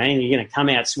know what I mean? You're going to come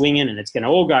out swinging and it's going to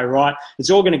all go right.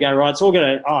 It's all going to go right. It's all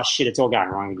going to, oh shit, it's all going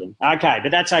wrong again. Okay,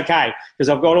 but that's okay because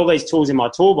I've got all these tools in my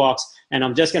toolbox and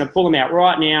I'm just going to pull them out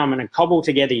right now. I'm going to cobble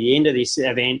together the end of this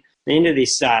event, the end of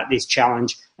this this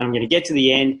challenge, and I'm going to get to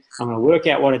the end. I'm going to work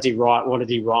out what I did right, what I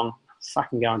did wrong,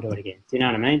 fucking go and do it again. Do you know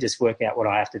what I mean? Just work out what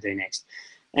I have to do next.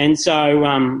 And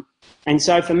so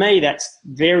for me, that's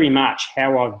very much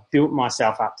how I've built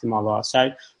myself up to my life.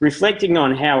 So reflecting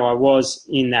on how I was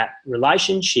in that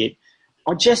relationship,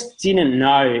 I just didn't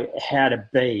know how to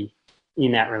be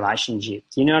in that relationship.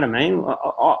 Do you know what I mean?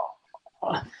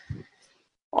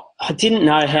 I didn't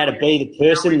know how to be the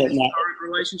person that... Current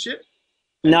relationship?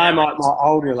 No, my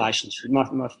old relationship, my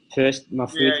first.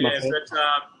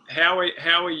 How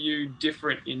are you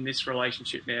different in this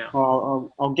relationship now?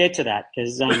 I'll get to that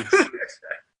because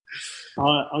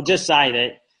I'll just say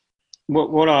that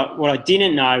what I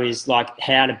didn't know is like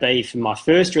how to be for my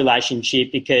first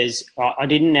relationship because I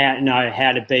didn't know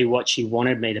how to be what she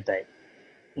wanted me to be,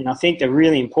 and I think the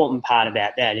really important part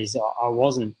about that is I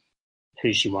wasn't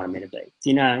who she wanted me to be.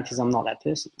 Do you know? Because I'm not that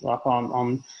person. Like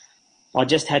I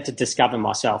just had to discover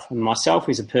myself, and myself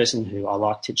is a person who I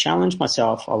like to challenge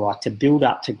myself. I like to build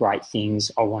up to great things.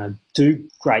 I want to do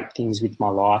great things with my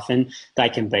life, and they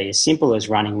can be as simple as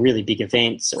running really big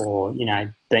events or, you know,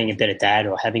 being a better dad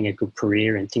or having a good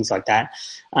career and things like that.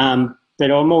 But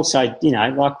I'm also, you know,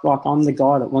 like I'm the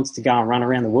guy that wants to go and run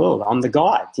around the world. I'm the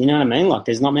guy. Do you know what I mean? Like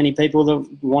there's not many people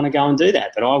that want to go and do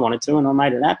that, but I wanted to and I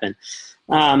made it happen.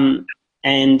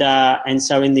 And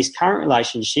so in this current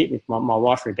relationship with my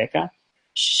wife, Rebecca,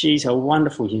 she's a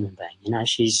wonderful human being. You know,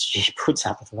 she puts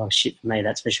up with a lot of shit for me,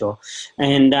 that's for sure.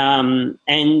 And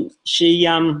she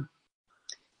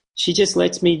just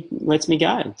lets me go.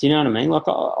 Do you know what I mean? Like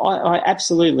I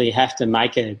absolutely have to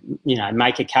make a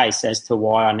case as to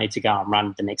why I need to go and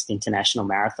run the next international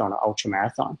marathon or ultra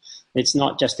marathon. It's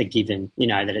not just a given, you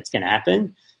know, that it's going to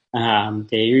happen.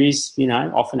 There is, you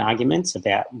know, often arguments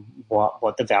about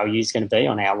what the value is going to be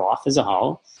on our life as a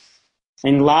whole.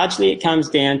 And largely it comes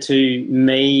down to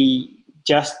me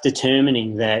just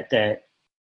determining that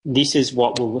this is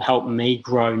what will help me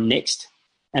grow next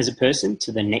as a person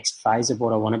to the next phase of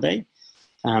what I want to be,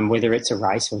 whether it's a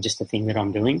race or just a thing that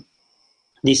I'm doing.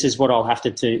 This is what I'll have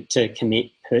to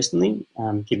commit personally,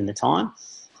 given the time,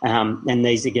 and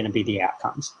these are going to be the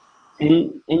outcomes.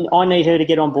 And I need her to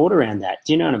get on board around that.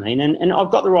 Do you know what I mean? And I've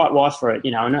got the right wife for it,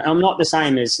 you know, and I'm not the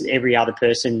same as every other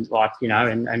person, like, you know,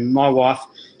 and my wife,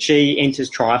 she enters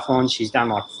triathlons. She's done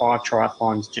like 5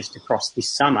 triathlons just across this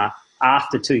summer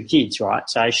after 2 kids, right?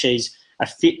 So she's a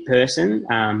fit person.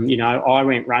 You know, I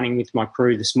went running with my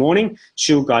crew this morning.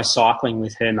 She'll go cycling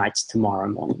with her mates tomorrow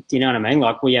morning. Do you know what I mean?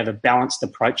 Like, we have a balanced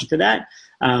approach to that.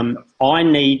 I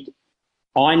needed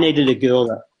a girl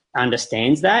that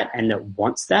understands that and that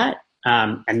wants that.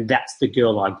 And that's the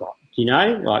girl I got, you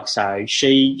know, like, so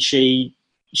she's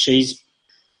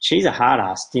a hard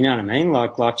ass. Do you know what I mean?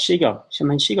 Like she got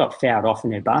fouled off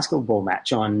in her basketball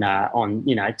match on,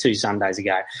 you know, 2 Sundays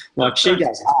ago. Like, she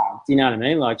goes hard. Do you know what I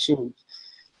mean? Like, she, you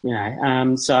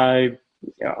know, so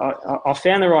I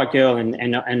found the right girl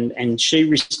and she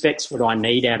respects what I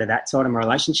need out of that side of my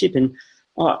relationship. And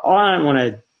I don't want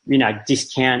to, you know,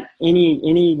 discount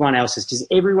anyone else's, because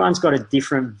everyone's got a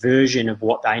different version of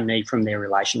what they need from their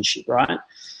relationship, right?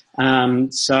 But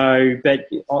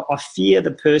I fear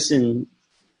the person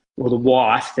or the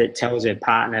wife that tells her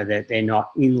partner that they're not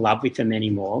in love with them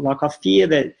anymore. Like, I fear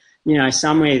that, you know,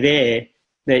 somewhere there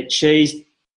that she's,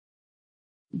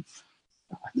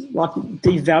 like,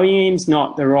 devaluing's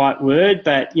not the right word,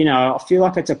 but, you know, I feel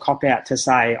like it's a cop-out to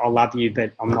say I love you,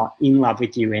 but I'm not in love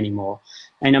with you anymore.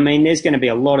 And, I mean, there's going to be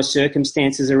a lot of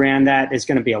circumstances around that. There's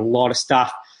going to be a lot of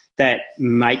stuff that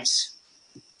makes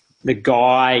the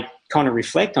guy kind of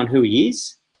reflect on who he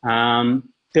is.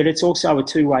 But it's also a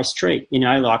two-way street, you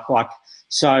know, like,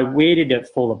 so where did it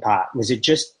fall apart? Was it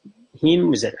just him?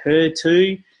 Was it her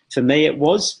too? For me, it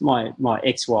was my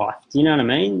ex-wife. Do you know what I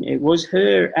mean? It was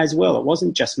her as well. It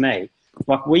wasn't just me.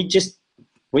 Like, we just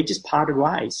parted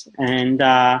ways, and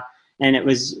it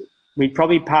was, we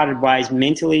probably parted ways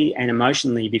mentally and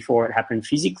emotionally before it happened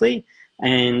physically,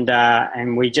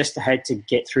 and we just had to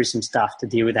get through some stuff to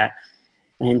deal with that.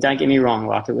 And don't get me wrong,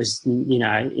 like, it was, you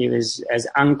know, it was as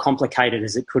uncomplicated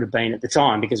as it could have been at the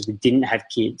time because we didn't have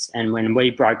kids. And when we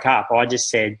broke up, I just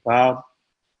said, well,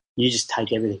 you just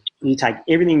take everything. You take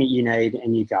everything that you need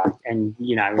and you go. And,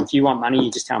 you know, if you want money,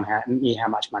 you just tell them how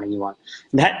much money you want.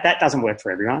 That doesn't work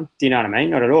for everyone. Do you know what I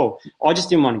mean? Not at all. I just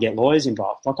didn't want to get lawyers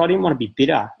involved. Like, I didn't want to be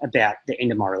bitter about the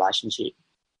end of my relationship.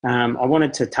 I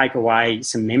wanted to take away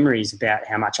some memories about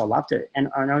how much I loved her. And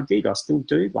I did. I still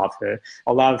do love her.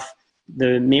 I love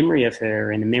the memory of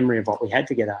her and the memory of what we had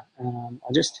together.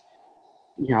 I just,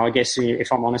 you know, I guess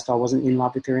if I'm honest, I wasn't in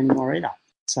love with her anymore either.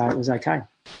 So it was okay.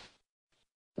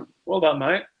 Well done,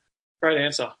 mate. Great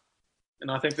answer. And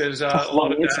I think there's a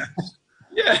lot of dads.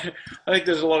 Yeah, I think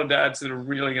there's a lot of dads that are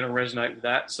really going to resonate with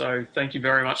that. So thank you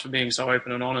very much for being so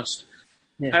open and honest.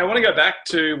 Yeah. Hey, I want to go back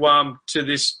to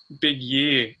this big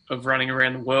year of running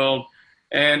around the world,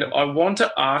 and I want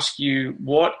to ask you,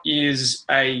 what is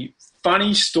a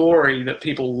funny story that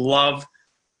people love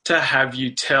to have you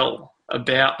tell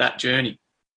about that journey?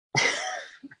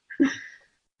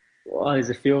 Well, there's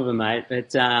a few of them, mate.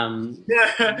 But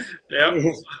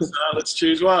let's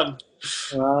choose one.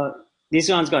 Well, this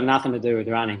one's got nothing to do with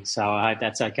running, so I hope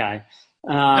that's okay.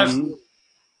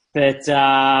 But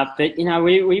you know,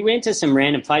 we went to some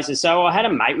random places. So I had a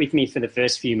mate with me for the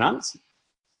first few months.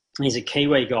 He's a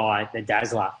Kiwi guy, the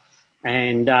Dazzler.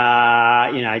 And,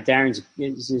 you know, Darren's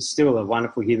still a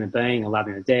wonderful human being. I love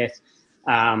him to death.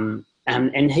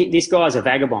 This guy's a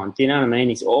vagabond. Do you know what I mean?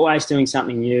 He's always doing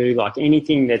something new. Like,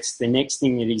 anything that's the next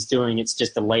thing that he's doing, it's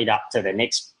just a lead up to the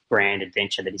next grand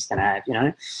adventure that he's going to have, you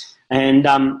know. And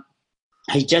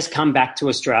he just come back to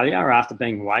Australia after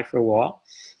being away for a while.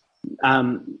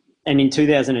 And in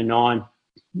 2009,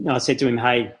 I said to him,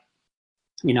 hey,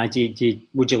 you know,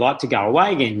 would you like to go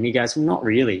away again? And he goes, well, not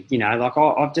really. You know, like,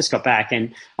 I've just got back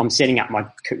and I'm setting up my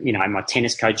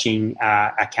tennis coaching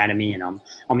academy, and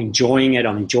I'm enjoying it.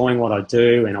 I'm enjoying what I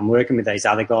do, and I'm working with these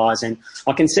other guys, and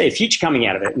I can see a future coming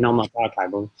out of it. And I'm like, okay,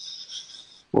 well,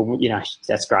 you know,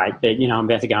 that's great. But, you know, I'm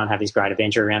about to go and have this great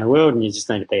adventure around the world, and you just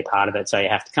need to be a part of it, so you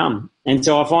have to come. And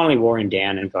so I finally wore him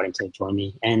down and got him to join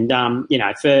me. And, you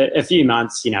know, for a few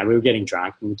months, you know, we were getting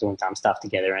drunk and we were doing dumb stuff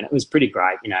together, and it was pretty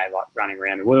great, you know, like running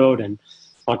around the world. And,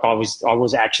 like, I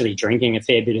was actually drinking a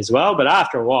fair bit as well, but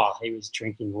after a while he was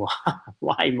drinking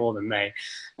way more than me.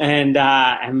 And,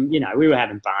 you know, we were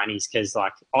having barneys because,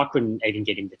 like, I couldn't even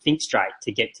get him to think straight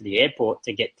to get to the airport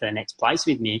to get to the next place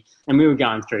with me. And we were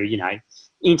going through, you know,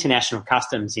 international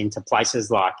customs into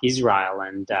places like Israel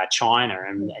and China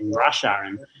and Russia,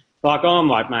 and, like, I'm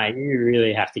like, mate, you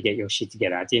really have to get your shit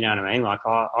together. Do you know what I mean? Like,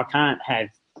 I can't have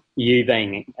you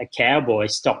being a cowboy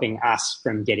stopping us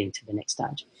from getting to the next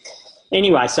stage.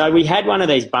 Anyway, so we had one of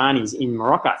these Barneys in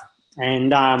Morocco.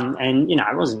 And you know,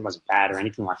 it wasn't bad or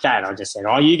anything like that. I just said,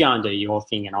 "Oh, you go and do your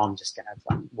thing, and I'm just going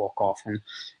to walk off, and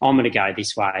I'm going to go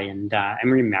this way." And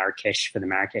we're in Marrakesh for the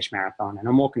Marrakesh Marathon, and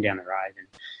I'm walking down the road, and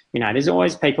you know, there's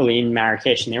always people in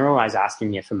Marrakesh, and they're always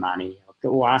asking you for money,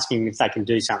 or asking if they can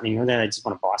do something, or they just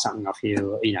want to buy something off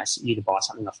you, or, you know, you to buy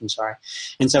something off them. Sorry.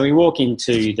 And so we walk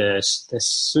into the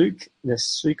souk,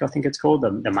 I think it's called,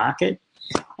 the market,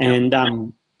 and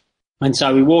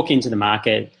so we walk into the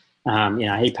market. You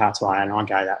know, he parts way and I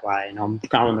go that way, and I'm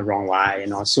going the wrong way,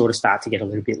 and I sort of start to get a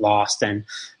little bit lost, and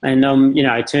you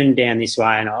know, turning down this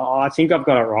way, and I think I've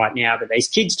got it right now, but these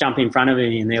kids jump in front of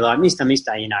me and they're like, Mister,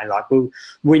 you know, like,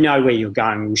 we know where you're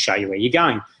going, we'll show you where you're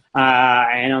going.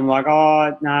 And I'm like,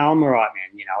 oh, no, I'm all right,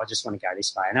 man. You know, I just want to go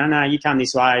this way. No, you come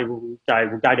this way, we'll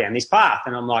go down this path.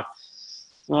 And I'm like,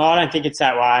 well, I don't think it's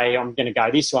that way. I'm going to go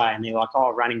this way. And they're like,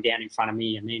 oh, running down in front of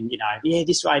me. And then, you know, yeah,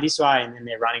 this way. And then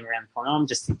they're running around the corner. I'm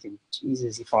just thinking,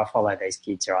 Jesus, if I follow these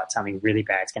kids, all right, something really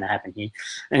bad's going to happen here.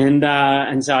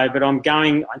 And so, but I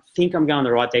think I'm going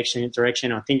the right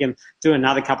direction. I think I'm doing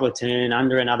another couple of turns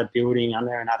under another building,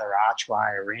 under another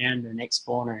archway, around the next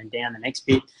corner and down the next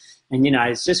bit. And, you know,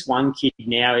 it's just one kid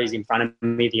now who's in front of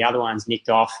me. The other one's nicked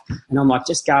off. And I'm like,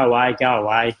 just go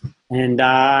away. And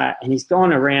he's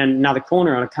gone around another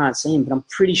corner and I can't see him, but I'm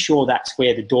pretty sure that's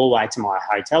where the doorway to my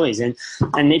hotel is. And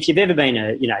if you've ever been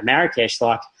to, you know, Marrakesh,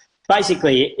 like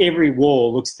basically every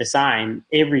wall looks the same.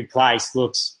 Every place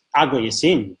looks ugly as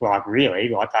sin, like really.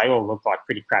 Like they all look like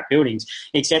pretty crap buildings,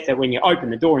 except that when you open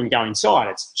the door and go inside,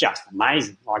 it's just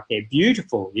amazing. Like they're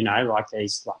beautiful, you know, like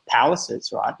these like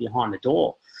palaces right behind the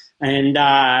door.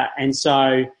 And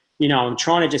so, you know, I'm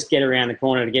trying to just get around the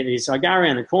corner to get this. So I go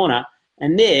around the corner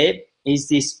and there is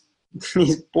this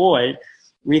boy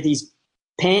with his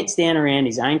pants down around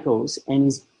his ankles and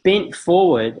he's bent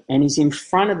forward and he's in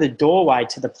front of the doorway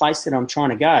to the place that I'm trying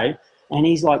to go. And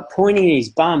he's like pointing at his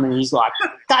bum and he's like,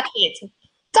 touch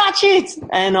it.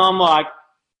 And I'm like,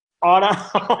 I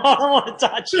don't want to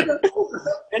touch it.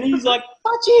 And he's like,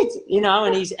 touch it, you know,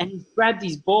 and he's grabbed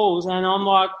his balls and I'm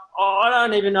like, I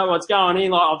don't even know what's going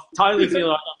on. Like, I totally feel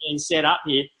like I'm being set up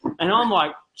here. And I'm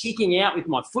like kicking out with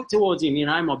my foot towards him, you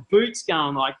know, my boots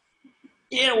going like,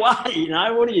 get away, you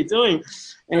know, what are you doing?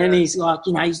 And he's like,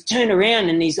 you know, he's turned around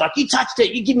and he's like, you touched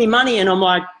it, you give me money. And I'm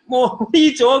like, well, what are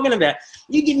you talking about?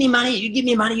 You give me money,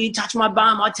 you touch my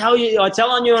bum, I tell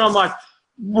on you. And I'm like,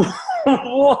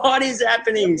 what is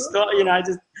happening? Stop, you know, I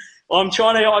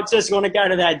just want to go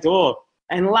to that door.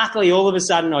 And luckily, all of a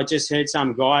sudden, I just heard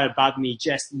some guy above me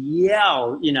just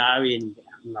yell, you know, in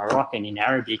Moroccan, in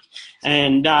Arabic.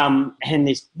 And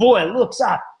this boy looks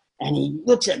up and he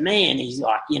looks at me and he's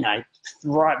like, you know,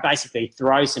 basically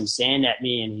throw some sand at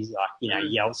me and he's like, you know,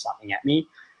 yells something at me.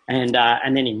 And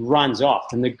then he runs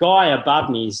off. And the guy above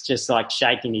me is just like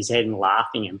shaking his head and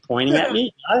laughing and pointing at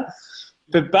me, you know.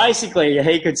 But basically,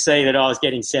 he could see that I was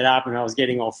getting set up and I was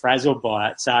getting all frazzled by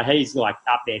it. So he's like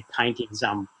up there painting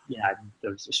some, you know,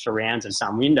 the surrounds of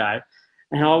some window.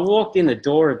 And I walked in the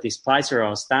door of this place where I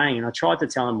was staying and I tried to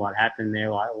tell them what happened. They're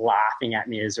like laughing at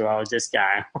me as well, just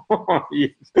going, oh,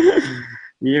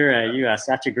 you are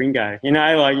such a gringo. You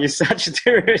know, like you're such a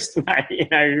tourist, mate. You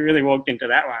know, you really walked into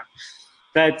that one.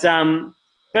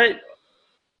 But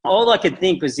all I could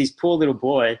think was this poor little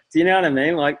boy. Do you know what I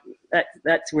mean? Like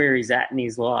that's where he's at in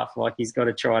his life. Like he's got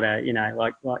to try to, you know,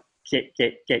 like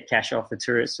get cash off the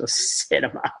tourists or set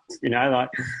them up. You know, like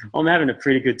I'm having a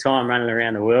pretty good time running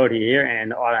around the world here,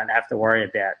 and I don't have to worry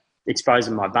about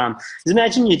exposing my bum. Just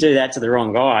imagine you do that to the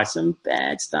wrong guy, some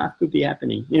bad stuff could be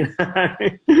happening. You know.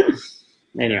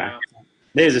 Anyway.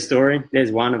 There's a story. There's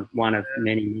one of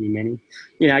many.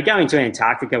 You know, going to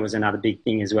Antarctica was another big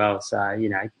thing as well. So, you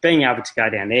know, being able to go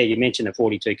down there, you mentioned the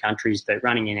 42 countries, but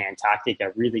running in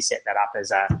Antarctica really set that up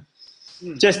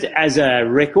as a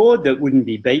record that wouldn't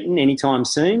be beaten anytime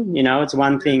soon. You know, it's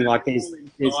one thing like there's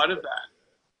side of that.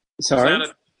 Sorry?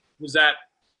 Was that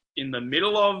in the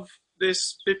middle of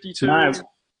this 52? No, it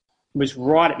was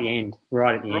right at the end. So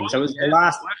it was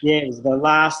it was the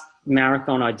last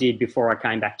marathon I did before I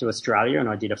came back to Australia, and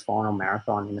I did a final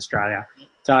marathon in Australia.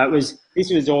 So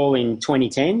this was all in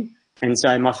 2010, and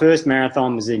so my first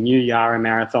marathon was the New Yara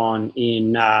Marathon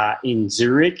in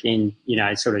Zurich in, you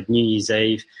know, sort of New Year's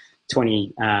Eve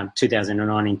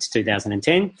 2009 into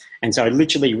 2010, and so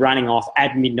literally running off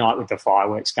at midnight with the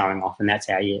fireworks going off, and that's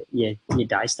how your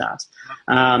day starts.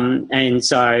 And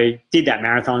so did that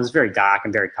marathon. It was very dark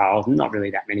and very cold. Not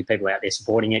really that many people out there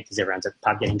supporting it because everyone's at the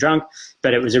pub getting drunk,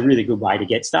 but it was a really good way to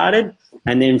get started.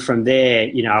 And then from there,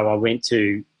 you know, I went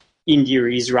to India,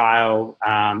 Israel,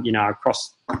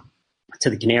 across to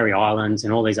the Canary Islands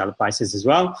and all these other places as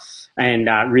well, and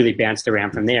really bounced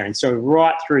around from there. And so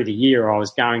right through the year, I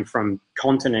was going from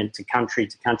continent to country,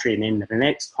 and then the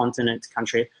next continent to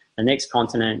country, the next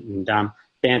continent, and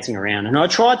bouncing around. And I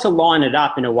tried to line it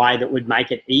up in a way that would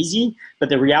make it easy, but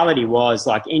the reality was,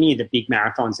 like any of the big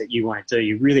marathons that you want to do,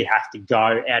 you really have to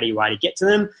go out of your way to get to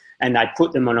them, and they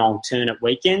put them on alternate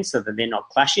weekends so that they're not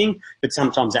clashing. But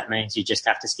sometimes that means you just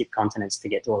have to skip continents to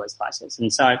get to all these places.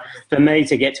 And so for me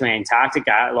to get to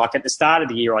Antarctica, like at the start of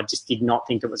the year, I just did not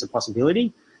think it was a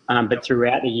possibility. But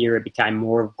throughout the year, it became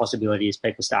more of a possibility as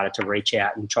people started to reach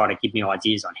out and try to give me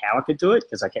ideas on how I could do it,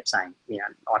 because I kept saying,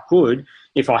 I could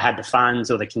if I had the funds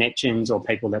or the connections or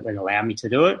people that would allow me to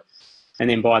do it. And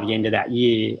then by the end of that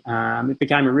year, it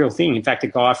became a real thing. In fact, a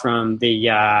guy from the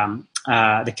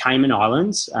Cayman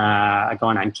Islands, a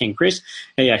guy named Ken Chris,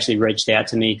 he actually reached out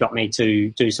to me, got me to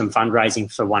do some fundraising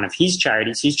for one of his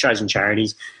charities, his chosen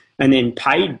charities, and then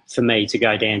paid for me to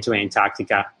go down to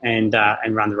Antarctica and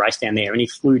run the race down there. And he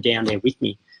flew down there with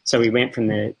me. So we went from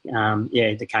the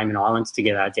Cayman Islands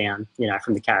together down,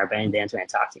 from the Caribbean down to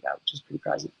Antarctica, which is pretty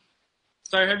crazy.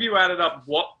 So have you added up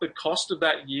what the cost of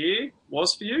that year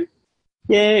was for you?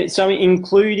 Yeah, so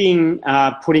including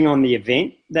putting on the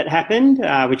event that happened,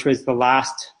 which was the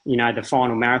last, the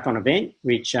final marathon event,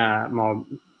 which my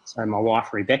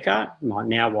wife Rebecca, my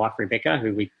now wife Rebecca,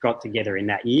 who we got together in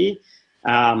that year,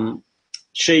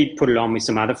 she put it on with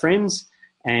some other friends,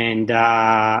 and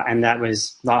that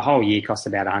was, the whole year cost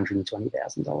about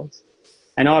 $120,000.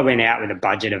 And I went out with a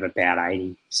budget of about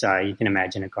 80, so you can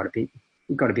imagine it got a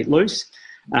bit loose.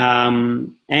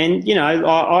 And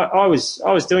I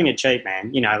was doing it cheap,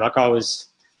 man. I was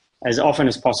as often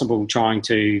as possible trying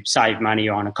to save money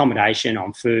on accommodation,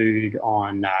 on food,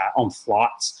 on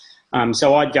flights.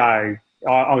 So I'd go.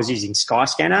 I was using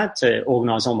Skyscanner to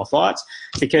organise all my flights,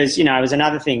 because it was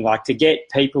another thing. Like, to get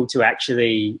people to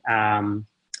actually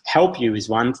help you is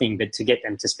one thing, but to get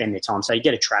them to spend their time. So you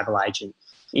get a travel agent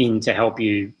in to help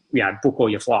you, book all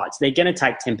your flights. They're going to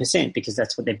take 10% because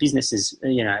that's what their business is,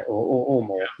 or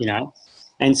more,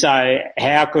 And so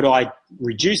how could I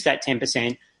reduce that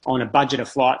 10% on a budget of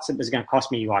flights that was going to cost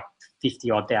me like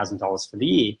 $50,000 for the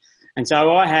year? And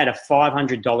so I had a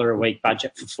 $500 a week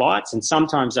budget for flights, and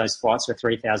sometimes those flights were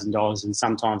 $3,000 and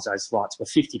sometimes those flights were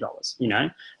 $50,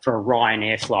 for a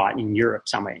Ryanair flight in Europe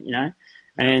somewhere,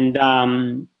 And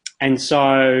my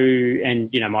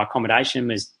accommodation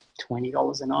was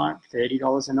 $20 a night,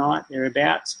 $30 a night,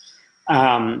 thereabouts.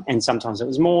 And sometimes it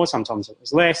was more, sometimes it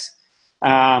was less.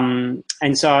 And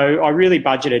so I really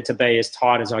budgeted to be as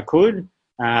tight as I could.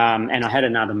 And I had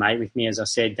another mate with me, as I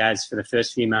said, Daz, for the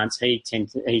first few months. He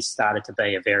started to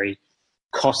be a very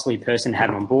costly person to have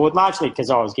on board, largely because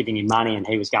I was giving him money and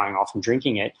he was going off and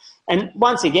drinking it. And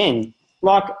once again,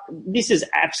 like, this is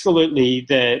absolutely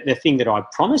the thing that I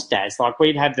promised Daz. Like,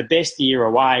 we'd have the best year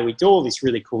away. We'd do all this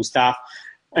really cool stuff.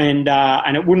 And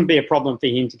it wouldn't be a problem for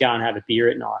him to go and have a beer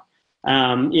at night.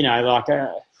 I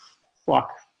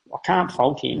can't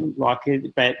fault him.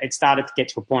 But it started to get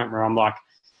to a point where I'm like,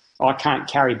 I can't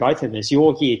carry both of us.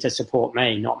 You're here to support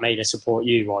me, not me to support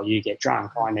you while you get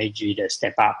drunk. I need you to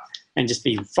step up and just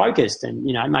be focused and,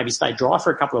 maybe stay dry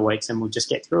for a couple of weeks and we'll just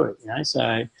get through it,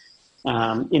 So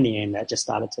in the end, that just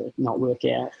started to not work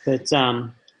out. But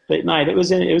mate, it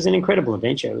was an incredible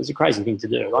adventure. It was a crazy thing to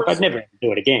do. Like, I'd never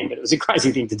do it again, but it was a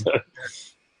crazy thing to do.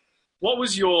 What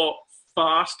was your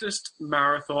fastest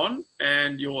marathon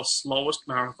and your slowest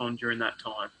marathon during that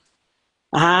time?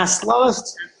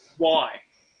 Slowest. Why?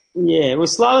 Yeah, well,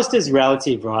 slowest is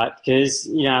relative, right? Because,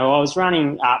 I was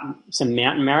running up some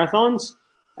mountain marathons.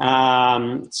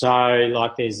 So,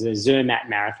 there's the Zermatt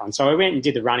Marathon. So I went and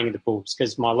did the running of the bulls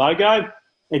because my logo,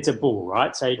 it's a bull,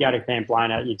 right? So you go to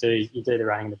Pamplona, you do the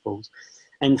running of the bulls.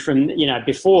 And from,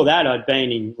 before that, I'd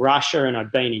been in Russia and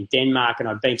I'd been in Denmark and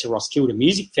I'd been to Roskilde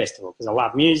Music Festival because I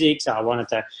love music. So I wanted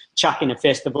to chuck in a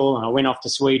festival, and I went off to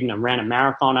Sweden and ran a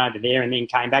marathon over there, and then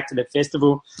came back to the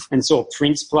festival and saw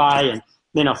Prince play. And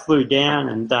then I flew down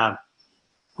and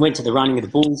went to the running of the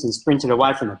bulls and sprinted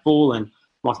away from the bull. And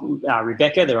my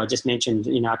Rebecca, that I just mentioned,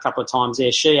 a couple of times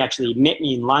there, she actually met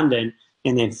me in London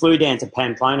and then flew down to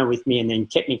Pamplona with me and then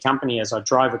kept me company as I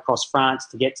drove across France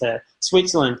to get to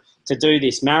Switzerland to do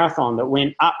this marathon that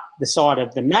went up the side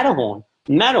of the Matterhorn.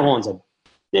 The Matterhorn's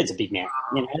it's a big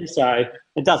mountain, so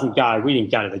it doesn't go, we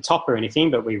didn't go to the top or anything,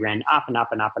 but we ran up and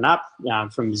up and up and up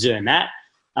from Zermatt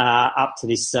up to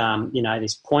this,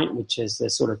 this point, which is the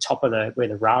sort of top of where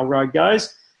the railroad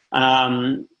goes.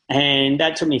 And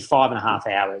that took me 5.5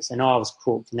 hours, and I was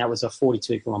cooked, and that was a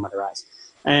 42-kilometre race.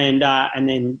 And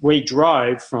then we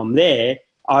drove from there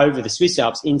over the Swiss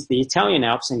Alps into the Italian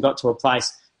Alps and got to a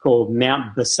place called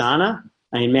Mount Bassana.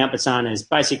 And Mount Bassana is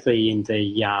basically in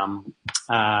the,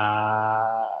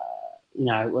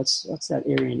 what's that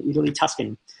area in Italy?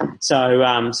 Tuscany. So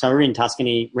we're in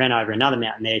Tuscany, ran over another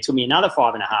mountain there. It took me another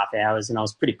 5.5 hours, and I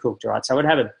was pretty cooked, right? So I would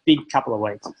have a big couple of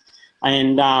weeks.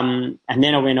 And then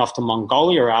I went off to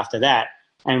Mongolia after that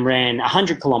and ran a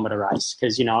 100-kilometre race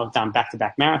because, I've done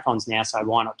back-to-back marathons now, so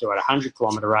why not do a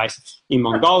 100-kilometre race in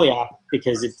Mongolia?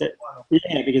 Because, they're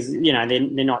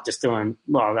not just doing,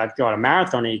 well, they've got a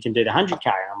marathon and you can do the 100K.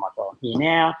 And I'm like, well, I'm here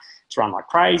now. It's run like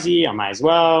crazy. I may as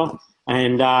well.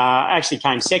 And I actually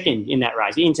came second in that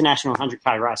race. The international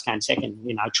 100K race came second,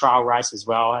 trail race as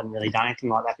well. I hadn't really done anything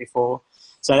like that before.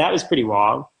 So that was pretty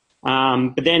wild.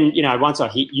 But then, once I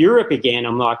hit Europe again,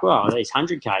 I'm like, well, these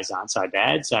 100Ks aren't so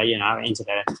bad. So, I entered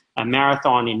a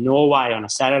marathon in Norway on a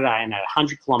Saturday and a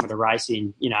 100-kilometre race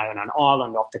in an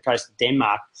island off the coast of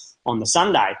Denmark on the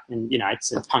Sunday. And,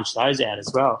 to punch those out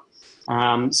as well.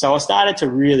 So I started to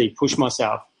really push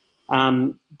myself.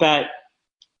 But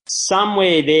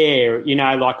somewhere there,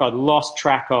 I'd lost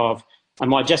track of,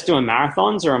 am I just doing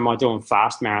marathons or am I doing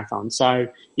fast marathons? So,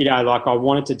 I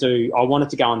wanted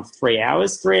to go in 3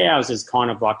 hours. 3 hours is kind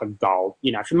of like a goal.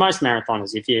 For most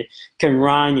marathoners, if you can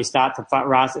run, you start to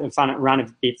run a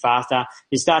bit faster.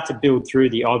 You start to build through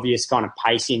the obvious kind of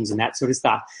pacings and that sort of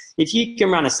stuff. If you can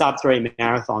run a sub-3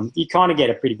 marathon, you kind of get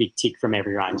a pretty big tick from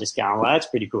everyone just going, well, that's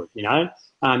pretty good,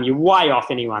 You're way off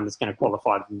anyone that's going to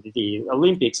qualify for the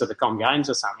Olympics or the Com Games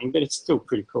or something, but it's still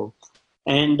pretty cool.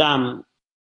 And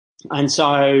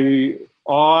so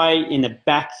I, in the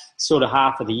back sort of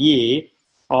half of the year,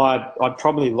 I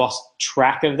probably lost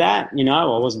track of that. I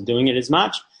wasn't doing it as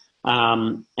much.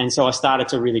 And so I started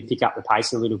to really pick up the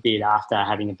pace a little bit after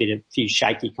having a few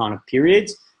shaky kind of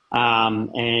periods. I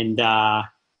did a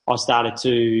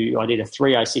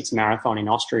 3:06 marathon in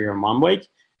Austria in 1 week,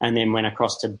 and then went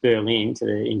across to Berlin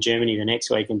in Germany the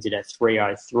next week and did a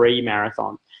 3:03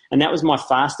 marathon. And that was my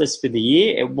fastest for the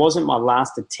year. It wasn't my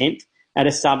last attempt at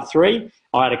a sub-3.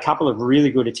 I had a couple of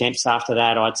really good attempts after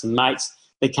that. I had some mates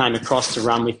that came across to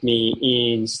run with me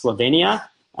in Slovenia,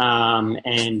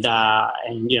 and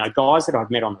guys that I'd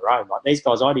met on the road. Like these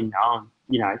guys, I didn't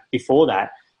know, before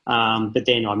that. But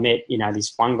then I met,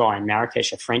 this one guy in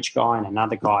Marrakesh, a French guy, and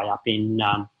another guy up in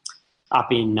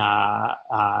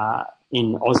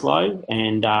Oslo,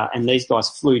 and these guys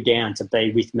flew down to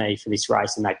be with me for this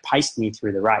race, and they paced me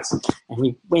through the race, and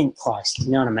we went close.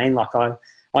 You know what I mean? Like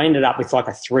I ended up with like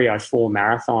a 3:04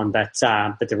 marathon, but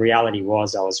the reality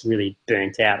was I was really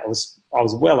burnt out. I was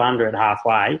well under it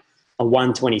halfway, a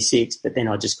 1:26, but then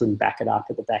I just couldn't back it up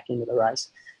at the back end of the race.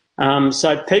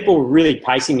 So people were really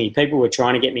pacing me. People were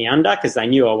trying to get me under because they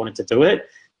knew I wanted to do it,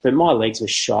 but my legs were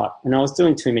shot and I was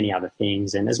doing too many other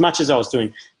things. And as much as I was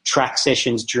doing track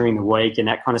sessions during the week and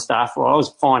that kind of stuff, well, I was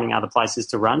finding other places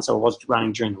to run, so I was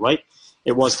running during the week.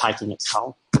 It was taking its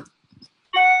toll.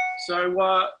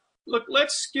 So, look,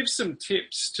 let's give some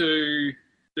tips to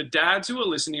the dads who are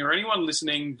listening or anyone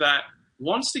listening that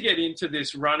wants to get into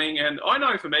this running. And I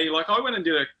know for me, like I went and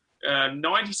did a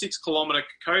 96-kilometre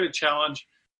Kokoda challenge.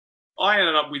 I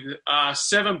ended up with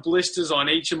 7 blisters on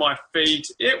each of my feet.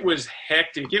 It was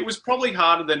hectic. It was probably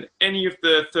harder than any of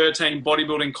the 13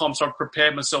 bodybuilding comps I've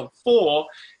prepared myself for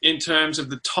in terms of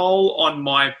the toll on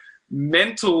my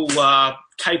mental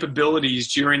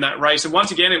capabilities during that race. And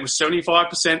once again, it was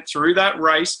 75% through that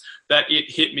race that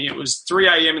it hit me. It was 3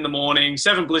 a.m. in the morning,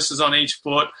 7 blisters on each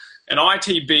foot, an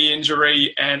ITB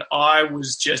injury, and I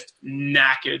was just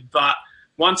knackered. But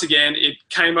once again, it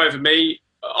came over me.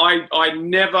 I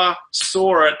never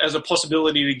saw it as a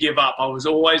possibility to give up. I was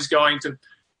always going to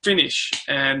finish.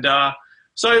 And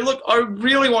so, look, I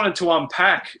really wanted to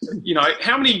unpack,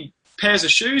 how many pairs of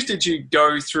shoes did you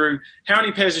go through? How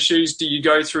many pairs of shoes do you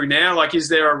go through now? Like, is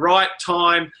there a right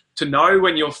time to know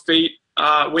when your feet,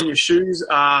 when your shoes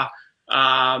are,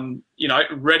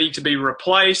 ready to be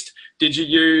replaced? Did you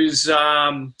use,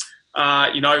 wool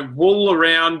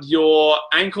around your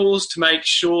ankles to make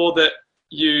sure that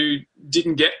you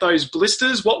didn't get those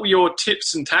blisters? What were your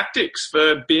tips and tactics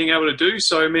for being able to do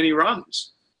so many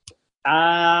runs?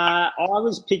 I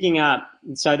was picking up.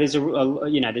 So there's a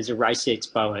race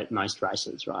expo at most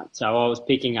races, right? So I was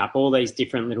picking up all these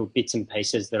different little bits and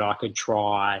pieces that I could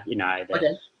try.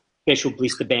 The special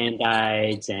blister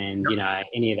band-aids and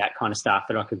any of that kind of stuff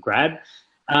that I could grab.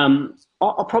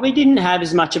 I probably didn't have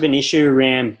as much of an issue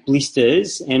around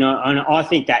blisters, and I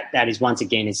think that is, once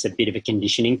again, it's a bit of a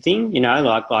conditioning thing.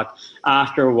 Like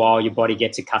after a while, your body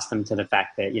gets accustomed to the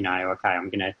fact that okay, I'm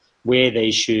going to wear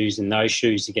these shoes, and those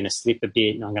shoes are going to slip a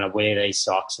bit, and I'm going to wear these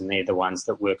socks, and they're the ones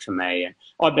that work for me. And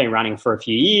I'd been running for a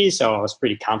few years, so I was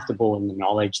pretty comfortable in the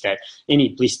knowledge that any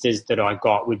blisters that I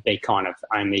got would be kind of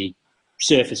only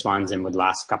surface ones and would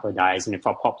last a couple of days, and if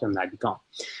I popped them, they'd be gone.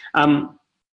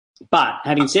 But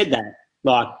having said that,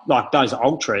 like those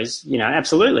ultras,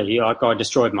 absolutely, like I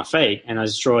destroyed my feet and I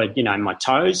destroyed, my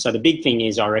toes. So the big thing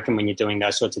is, I reckon, when you're doing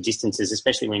those sorts of distances,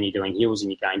 especially when you're doing hills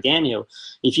and you're going downhill,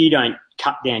 if you don't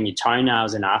cut down your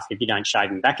toenails enough, if you don't shave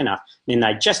them back enough, then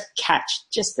they just catch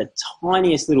just the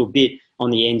tiniest little bit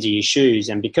on the ends of your shoes.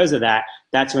 And because of that,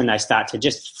 that's when they start to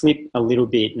just flip a little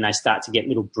bit and they start to get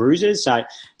little bruises. So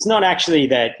it's not actually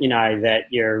that, that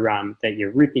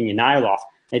you're ripping your nail off.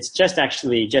 It's just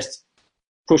actually just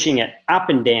pushing it up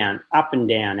and down.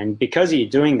 And because you're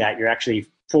doing that, you're actually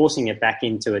forcing it back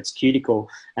into its cuticle,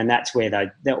 and that's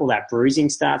where all that bruising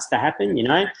starts to happen,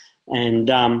 And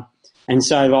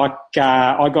so, I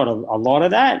got a lot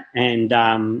of that, and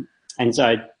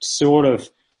so sort of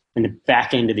in the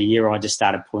back end of the year, I just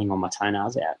started pulling all my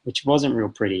toenails out, which wasn't real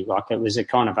pretty. Like, it was a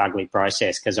kind of ugly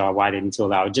process because I waited until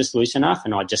they were just loose enough,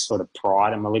 and I just sort of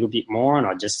pried them a little bit more, and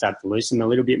I just started to loosen them a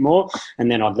little bit more,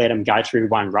 and then I'd let them go through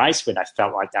one race where they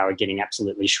felt like they were getting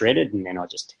absolutely shredded, and then I'd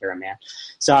just tear them out.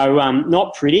 So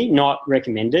not pretty, not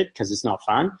recommended because it's not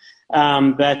fun.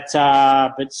 But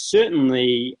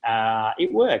certainly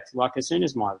it worked. Like, as soon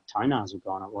as my toenails were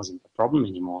gone, it wasn't a problem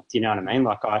anymore. Do you know what I mean?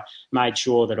 Like, I made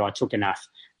sure that I took enough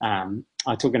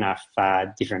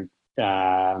different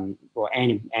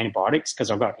antibiotics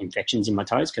because I got infections in my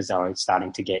toes because they were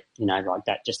starting to get, like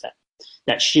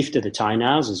that shift of the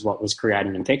toenails is what was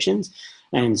creating infections.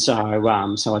 And so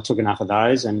I took enough of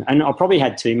those, and I probably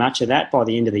had too much of that by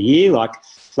the end of the year. Like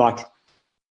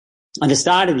at the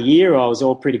start of the year, I was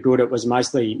all pretty good. It was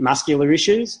mostly muscular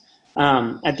issues.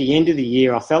 At the end of the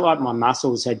year, I felt like my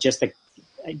muscles had just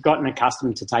gotten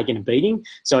accustomed to taking a beating,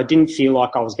 so I didn't feel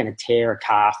like I was going to tear a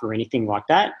calf or anything like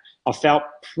that. I felt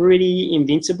pretty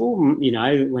invincible,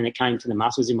 when it came to the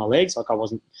muscles in my legs. Like, I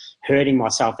wasn't hurting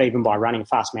myself even by running a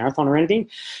fast marathon or anything.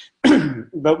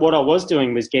 But what I was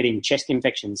doing was getting chest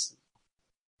infections,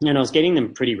 and I was getting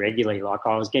them pretty regularly. Like,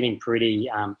 I was getting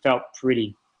felt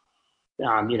pretty,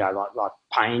 like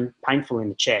painful in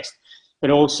the chest. But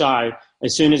also,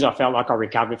 as soon as I felt like I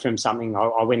recovered from something,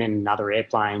 I went in another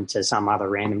airplane to some other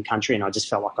random country, and I just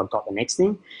felt like I got the next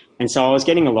thing. And so I was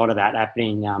getting a lot of that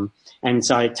happening. And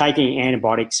so taking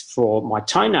antibiotics for my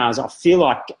toenails, I feel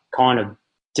like kind of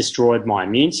destroyed my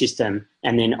immune system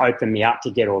and then opened me up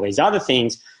to get all these other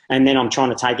things. And then I'm trying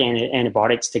to take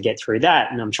antibiotics to get through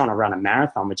that, and I'm trying to run a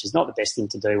marathon, which is not the best thing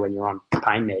to do when you're on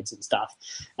pain meds and stuff.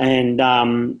 And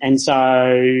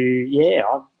so, yeah,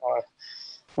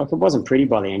 like, it wasn't pretty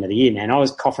by the end of the year, man. I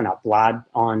was coughing up blood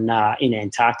in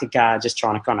Antarctica, just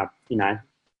trying to kind of,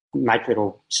 make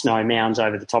little snow mounds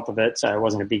over the top of it, so it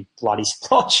wasn't a big bloody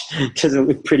splotch because it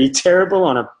looked pretty terrible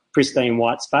on a pristine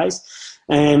white space.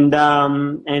 And I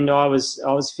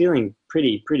was feeling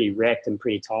pretty wrecked and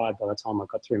pretty tired by the time I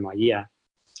got through my year.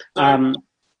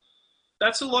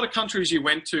 That's a lot of countries you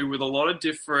went to with a lot of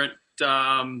different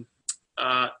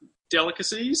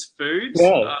delicacies, foods.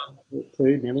 Yeah,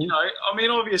 food.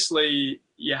 Obviously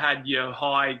you had your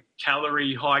high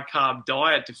calorie, high carb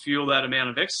diet to fuel that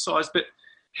amount of exercise, but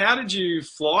how did you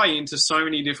fly into so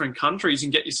many different countries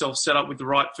and get yourself set up with the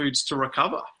right foods to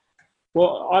recover?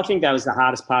 Well, I think that was the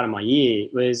hardest part of my year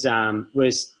was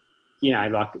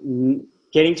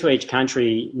getting to each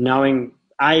country, knowing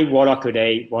what I could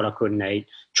eat, what I couldn't eat,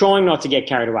 trying not to get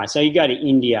carried away. So you go to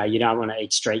India, you don't want to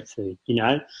eat street food,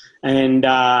 and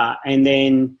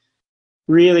then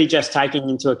really just taking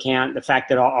into account the fact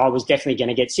that I was definitely going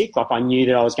to get sick. Like, I knew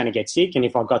that I was going to get sick, and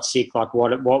if I got sick, like,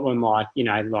 what were my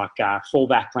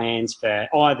fallback plans for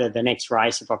either the next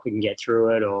race if I couldn't get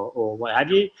through it or what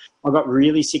have you. I got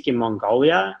really sick in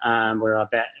Mongolia, where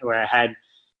I had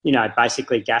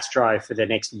basically gastro for the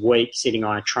next week, sitting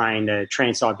on a train, the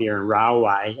Trans-Siberian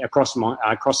Railway across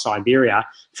Siberia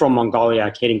from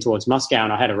Mongolia, heading towards Moscow,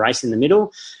 and I had a race in the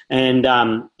middle. And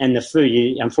the food,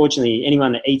 unfortunately,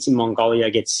 anyone that eats in Mongolia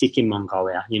gets sick in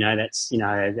Mongolia. That's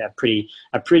a pretty,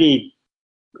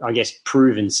 I guess,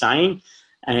 proven saying.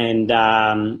 And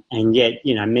yet,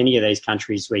 many of these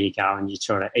countries where you go and you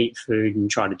try to eat food and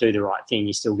try to do the right thing,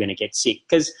 you're still going to get sick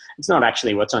because it's not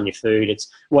actually what's on your food;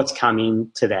 it's what's come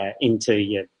into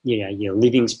your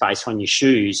living space on your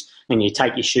shoes. And you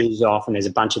take your shoes off, and there's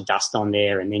a bunch of dust on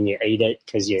there, and then you eat it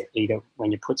because you eat it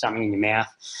when you put something in your mouth.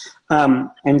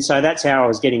 And so that's how I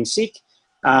was getting sick.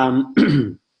 I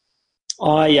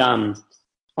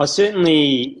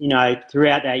certainly,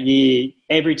 throughout that year,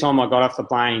 every time I got off the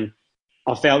plane,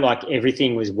 I felt like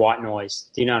everything was white noise.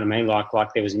 Do you know what I mean? Like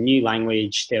there was a new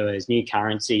language, there was new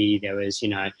currency, there was,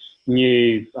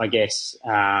 new, I guess,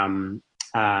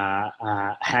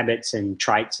 habits and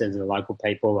traits of the local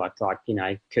people, like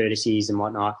courtesies and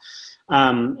whatnot.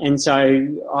 And so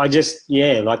I just,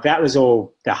 that was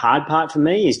all the hard part for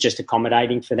me, is just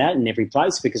accommodating for that in every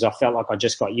place, because I felt like I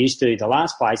just got used to the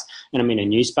last place and I'm in a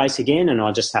new space again, and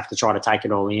I just have to try to take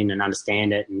it all in and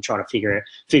understand it and try to figure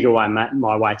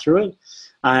my way through it.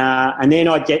 And then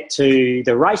I'd get to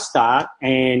the race start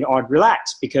and I'd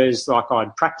relax, because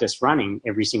I'd practice running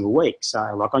every single week.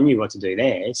 So I knew what to do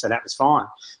there. So that was fine.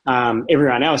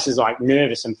 Everyone else is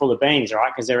nervous and full of beans,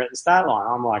 right? Because they're at the start line.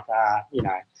 I'm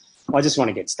I just want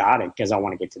to get started because I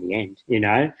want to get to the end,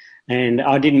 and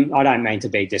I don't mean to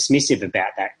be dismissive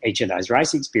about each of those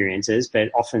race experiences, but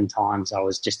oftentimes I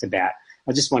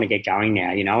just want to get going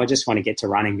now, I just want to get to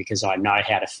running because I know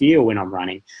how to feel when I'm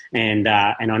running. And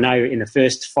I know in the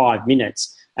first 5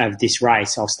 minutes of this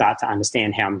race, I'll start to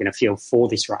understand how I'm going to feel for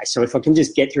this race. So if I can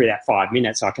just get through that 5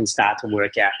 minutes, I can start to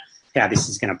work out how this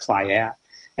is going to play out.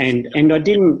 And I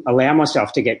didn't allow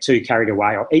myself to get too carried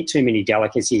away or eat too many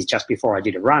delicacies just before I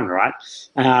did a run, right?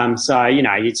 So,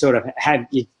 you'd sort of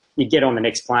you get on the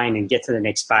next plane and get to the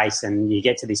next space, and you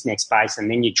get to this next space, and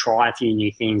then you try a few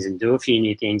new things and do a few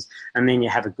new things, and then you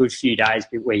have a good few days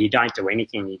where you don't do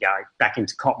anything. You go back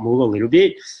into cotton wool a little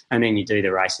bit, and then you do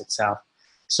the race itself.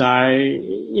 So,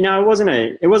 it wasn't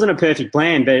a perfect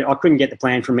plan, but I couldn't get the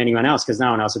plan from anyone else because no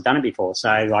one else had done it before.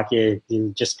 So,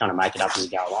 you just kind of make it up as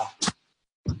you go along.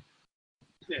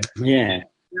 Yeah.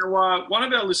 Now, one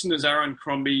of our listeners, Aaron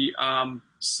Crombie,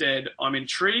 said, "I'm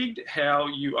intrigued how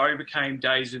you overcame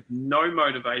days of no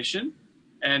motivation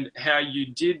and how you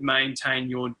did maintain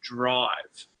your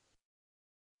drive."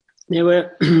 There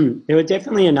were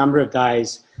definitely a number of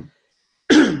days.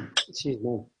 Excuse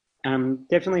me.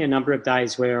 Definitely a number of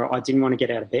days where I didn't want to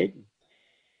get out of bed,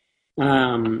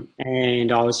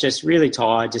 and I was just really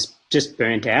tired, just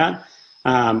burnt out.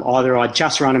 Either I'd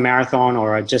just run a marathon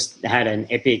or I just had an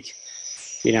epic,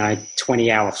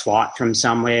 20-hour flight from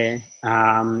somewhere,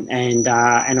 and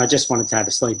I just wanted to have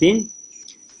a sleep in.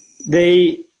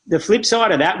 The flip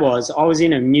side of that was I was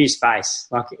in a new space,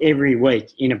 every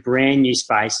week in a brand new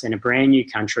space in a brand new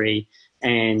country,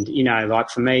 and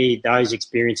for me, those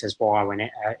experiences is why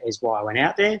I went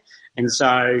out there, and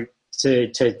so.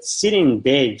 To sit in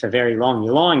bed for very long,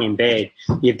 you're lying in bed,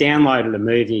 you've downloaded a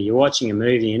movie, you're watching a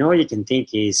movie, and all you can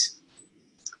think is,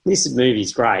 this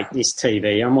movie's great, this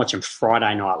TV. I'm watching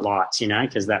Friday Night Lights,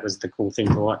 because that was the cool thing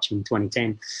to watch in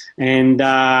 2010. And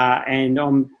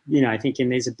I'm, thinking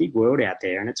there's a big world out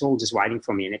there and it's all just waiting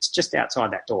for me, and it's just outside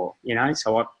that door,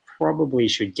 so I probably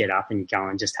should get up and go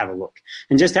and just have a look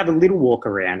and just have a little walk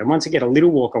around. And once I get a little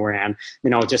walk around,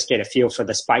 then I'll just get a feel for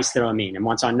the space that I'm in. And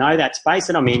once I know that space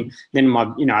that I'm in, then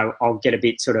I'll get a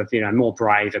bit sort of, more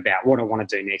brave about what I want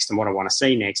to do next and what I want to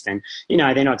see next. And,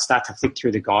 then I'd start to flick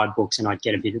through the guidebooks and I'd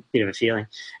get a bit of a feeling.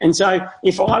 And so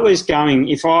there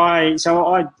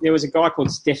was a guy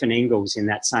called Stefan Engels in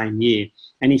that same year,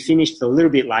 and he finished a little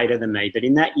bit later than me. But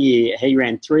in that year, he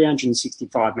ran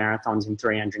 365 marathons in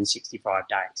 365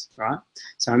 days, right?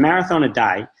 So a marathon a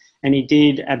day. And he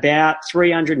did about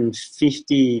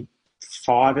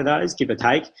 355 of those, give or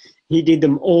take. He did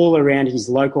them all around his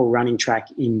local running track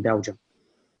in Belgium.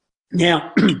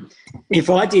 Now, if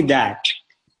I did that,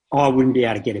 I wouldn't be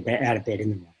able to get out of bed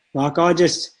in the morning. I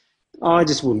just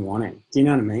wouldn't want it. Do you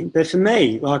know what I mean? But for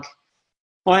me,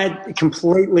 I had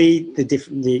completely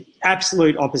the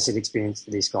absolute opposite experience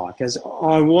to this guy, because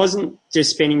I wasn't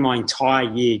just spending my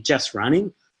entire year just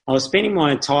running. I was spending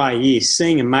my entire year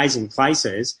seeing amazing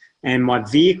places, and my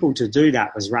vehicle to do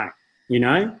that was running,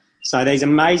 So these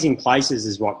amazing places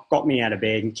is what got me out of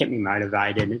bed and kept me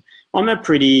motivated. And I'm a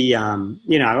pretty,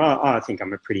 I think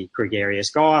I'm a pretty gregarious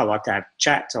guy. I like to have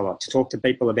chats. I like to talk to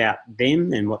people about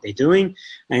them and what they're doing.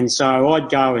 And so I'd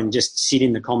go and just sit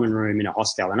in the common room in a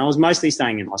hostel. And I was mostly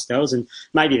staying in hostels, and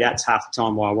maybe that's half the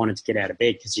time why I wanted to get out of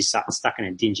bed, because you're stuck in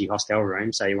a dingy hostel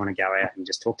room, so you want to go out and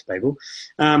just talk to people.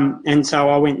 And so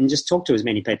I went and just talked to as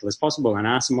many people as possible and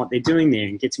asked them what they're doing there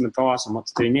and get some advice on what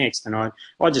to do next. And I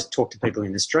just talked to people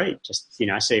in the street, just, see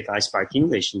if they spoke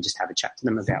English and just have a chat to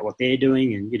them about what they're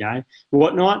doing and,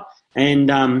 whatnot.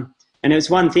 And it was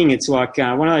one thing, it's one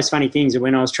of those funny things that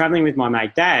when I was traveling with my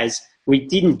mate Daz, we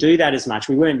didn't do that as much.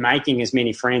 We weren't making as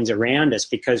many friends around us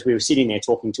because we were sitting there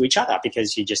talking to each other,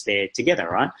 because you're just there together,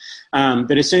 right?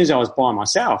 But as soon as I was by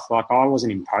myself, I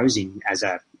wasn't imposing as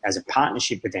a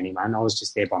partnership with anyone. I was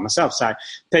just there by myself. So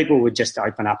people would just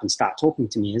open up and start talking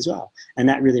to me as well. And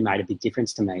that really made a big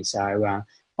difference to me. So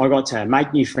I got to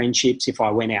make new friendships if I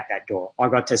went out that door. I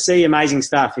got to see amazing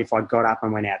stuff if I got up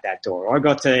and went out that door. I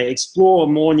got to explore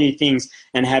more new things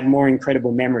and have more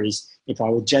incredible memories if I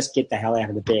would just get the hell out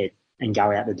of the bed and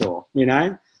go out the door, you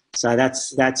know? So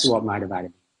that's what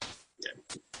motivated me.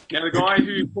 Now, the guy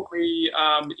who put me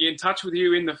in touch with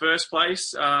you in the first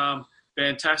place,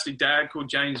 fantastic dad called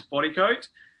James Bodycoat.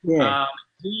 Yeah.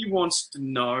 He wants to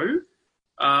know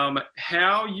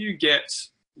how you get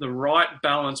the right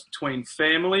balance between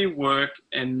family, work,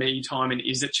 and me time, and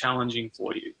is it challenging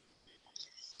for you?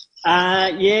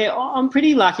 Yeah, I'm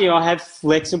pretty lucky. I have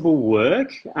flexible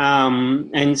work,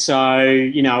 and so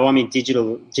I'm in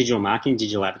digital marketing,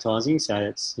 digital advertising. So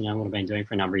that's what I've been doing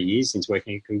for a number of years since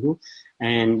working at Google,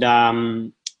 and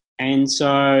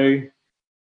so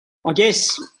I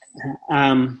guess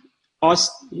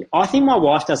I think my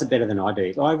wife does it better than I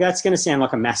do. Like, that's going to sound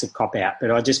like a massive cop-out,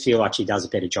 but I just feel like she does a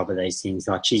better job of these things.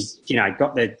 Like, she's,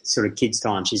 got the sort of kids'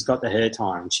 time. She's got the her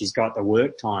time. She's got the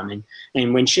work time.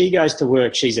 And when she goes to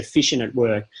work, she's efficient at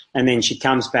work. And then she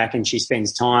comes back and she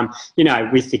spends time,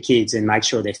 with the kids and make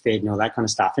sure they're fed and all that kind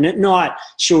of stuff. And at night,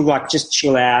 she'll, just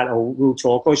chill out, or we'll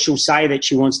talk, or she'll say that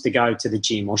she wants to go to the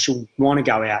gym, or she'll want to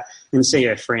go out and see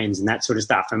her friends and that sort of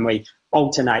stuff. And we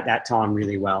alternate that time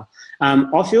really well.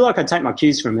 I feel like I take my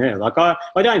cues from her. Like, I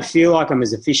don't feel like I'm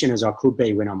as efficient as I could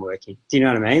be when I'm working. Do you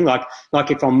know what I mean? Like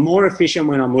if I'm more efficient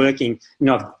when I'm working,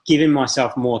 I've given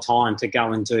myself more time to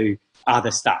go and do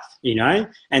other stuff,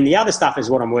 and the other stuff is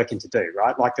what I'm working to do,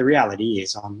 right? Like, the reality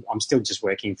is I'm still just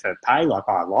working for pay. Like,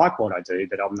 I like what I do,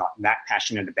 but I'm not that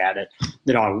passionate about it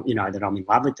that I'm in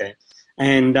love with it.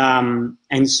 And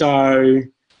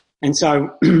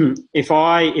so if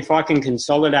I can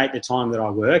consolidate the time that I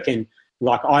work, and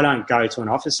like, I don't go to an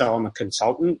office, so I'm a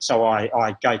consultant. So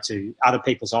I go to other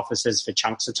people's offices for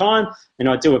chunks of time, and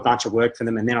I do a bunch of work for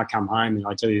them, and then I come home and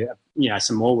I do,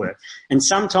 some more work. And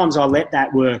sometimes I let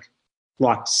that work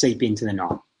seep into the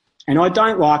night. And I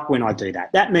don't like when I do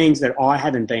that. That means that I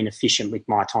haven't been efficient with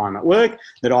my time at work,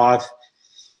 that I've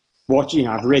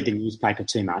I've read the newspaper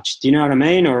too much. Do you know what I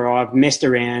mean? Or I've messed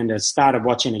around and started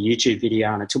watching a YouTube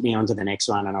video and it took me on to the next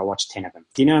one and I watched 10 of them.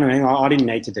 Do you know what I mean? I didn't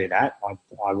need to do that. I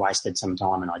wasted some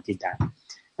time and I did that.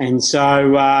 And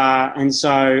so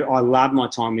I love my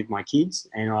time with my kids,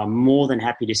 and I'm more than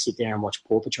happy to sit there and watch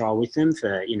Paw Patrol with them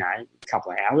for, a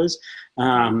couple of hours.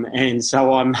 And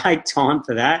so I make time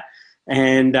for that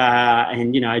and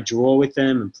draw with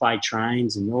them and play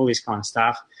trains and all this kind of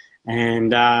stuff.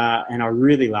 And I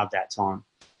really love that time.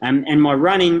 And my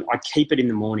running, I keep it in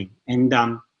the morning. And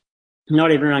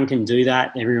not everyone can do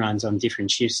that. Everyone's on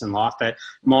different shifts in life. But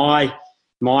my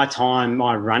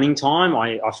running time,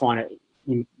 I find it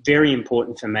very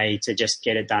important for me to just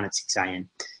get it done at 6 a.m.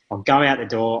 I'll go out the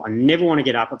door. I never want to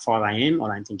get up at 5 a.m. I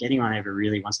don't think anyone ever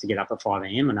really wants to get up at 5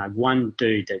 a.m. And I have one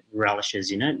dude that relishes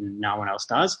in it and no one else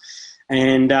does.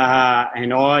 And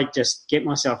I just get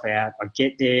myself out. I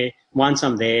get there. Once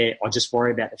I'm there, I just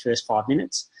worry about the first 5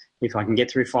 minutes. If I can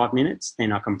get through 5 minutes,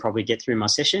 then I can probably get through my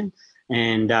session.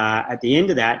 And at the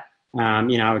end of that, I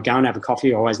go and have a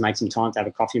coffee. I always make some time to have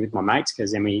a coffee with my mates,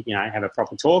 because then we, have a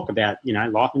proper talk about,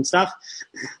 life and stuff,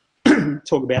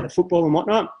 talk about the football and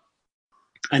whatnot.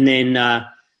 And then,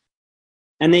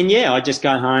 I just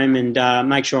go home and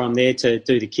make sure I'm there to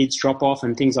do the kids drop off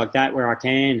and things like that where I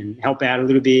can, and help out a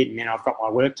little bit. And then I've got my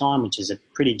work time, which is a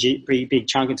pretty big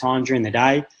chunk of time during the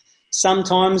day.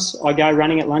 Sometimes I go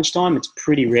running at lunchtime. It's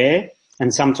pretty rare.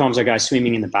 And sometimes I go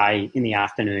swimming in the bay in the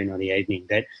afternoon or the evening.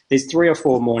 But there's 3 or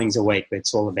 4 mornings a week where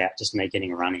it's all about just me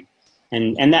getting running.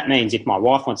 And that means if my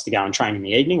wife wants to go and train in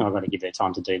the evening, I've got to give her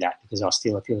time to do that, because I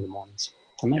steal a few of the mornings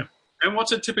for me. Yep. And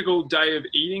what's a typical day of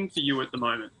eating for you at the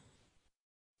moment?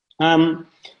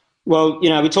 Well,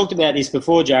 we talked about this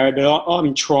before, Jared, but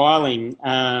I'm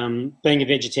trialling being a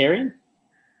vegetarian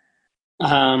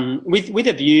with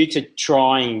a view to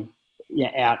trying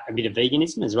out a bit of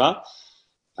veganism as well.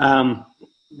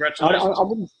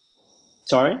 Congratulations.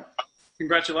 Sorry?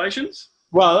 Congratulations.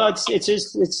 Well, it's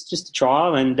just a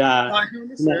trial, and I can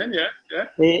understand. Yeah.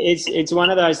 It's one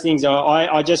of those things.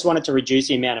 I just wanted to reduce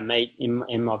the amount of meat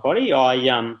in my body.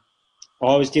 I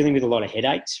was dealing with a lot of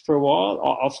headaches for a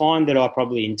while. I find that I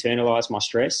probably internalise my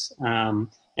stress, and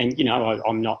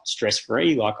I'm not stress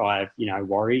free. Like, I have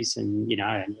worries, and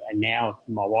and now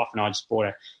my wife and I just bought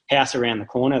a house around the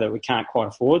corner that we can't quite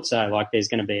afford. So there's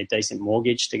going to be a decent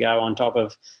mortgage to go on top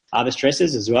of other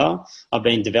stresses as well. I've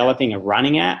been developing a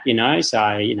running app,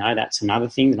 so that's another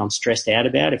thing that I'm stressed out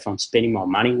about, if I'm spending my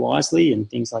money wisely and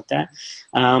things like that.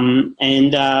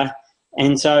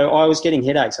 And so I was getting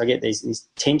headaches. I get this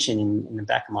tension in the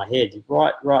back of my head,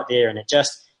 right there, and it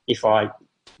just, if I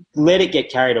let it get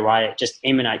carried away, it just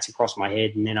emanates across my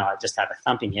head, and then I just have a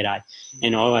thumping headache,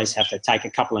 and I always have to take a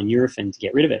couple of Nurofen to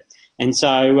get rid of it. And so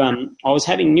I was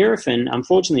having Nurofen,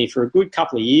 unfortunately, for a good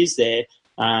couple of years there,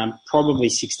 probably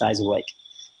 6 days a week,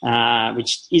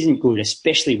 which isn't good,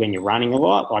 especially when you're running a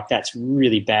lot. Like, that's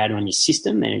really bad on your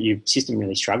system, and your system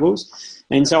really struggles.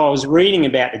 And so I was reading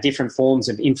about the different forms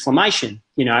of inflammation,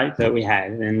 that we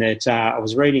have, and that I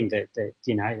was reading that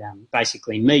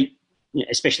basically meat,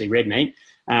 especially red meat,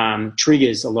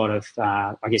 triggers a lot of,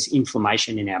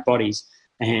 inflammation in our bodies.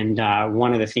 And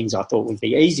one of the things I thought would be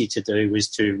easy to do was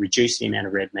to reduce the amount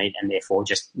of red meat, and therefore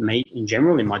just meat in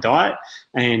general in my diet,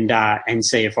 and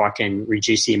see if I can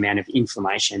reduce the amount of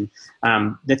inflammation.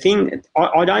 The thing,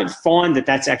 I don't find that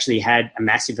that's actually had a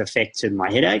massive effect to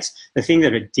my headaches. The thing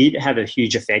that it did have a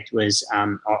huge effect was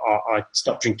I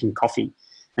stopped drinking coffee.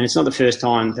 And it's not the first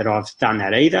time that I've done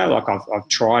that either. Like, I've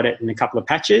tried it in a couple of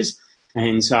patches.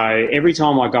 And so every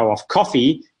time I go off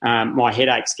coffee, my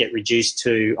headaches get reduced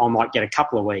to, I might get a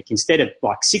couple a week. Instead of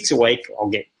like 6 a week, I'll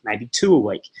get maybe 2 a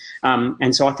week.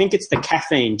 And so I think it's the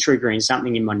caffeine triggering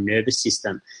something in my nervous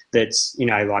system that's,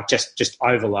 just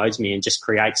overloads me and just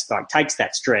takes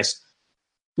that stress,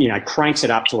 cranks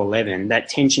it up to 11. That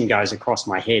tension goes across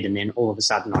my head, and then all of a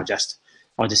sudden I just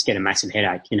get a massive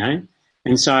headache,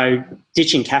 And so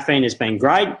ditching caffeine has been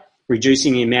great.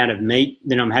 Reducing the amount of meat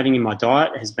that I'm having in my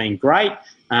diet has been great.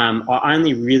 I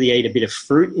only really eat a bit of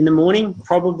fruit in the morning.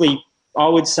 Probably, I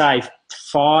would say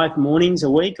 5 mornings a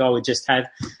week, I would just have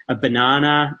a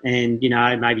banana and,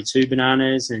 maybe 2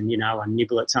 bananas and, I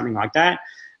nibble at something like that.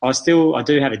 I do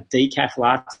have a decaf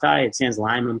latte. It sounds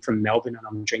lame. I'm from Melbourne and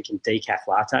I'm drinking decaf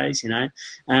lattes,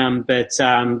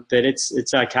 but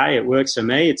it's okay. It works for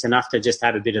me. It's enough to just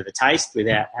have a bit of the taste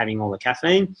without having all the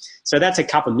caffeine. So that's a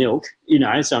cup of milk,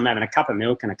 so I'm having a cup of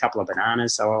milk and a couple of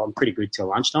bananas. So I'm pretty good till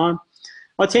lunchtime.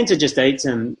 I tend to just eat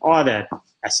either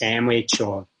a sandwich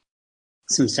or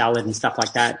some salad and stuff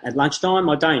like that at lunchtime.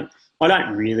 I don't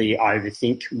really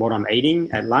overthink what I'm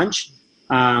eating at lunch.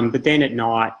 But then at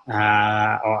night,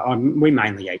 we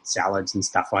mainly eat salads and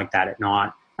stuff like that at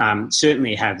night.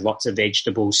 Certainly have lots of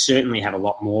vegetables, certainly have a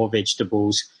lot more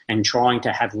vegetables, and trying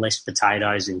to have less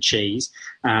potatoes and cheese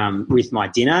with my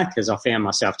dinner, because I found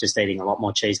myself just eating a lot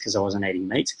more cheese because I wasn't eating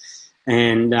meat.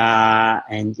 And then I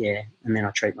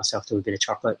treat myself to a bit of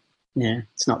chocolate. Yeah,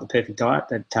 it's not the perfect diet,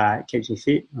 but it keeps me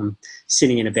fit. I'm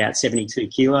sitting at about 72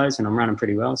 kilos and I'm running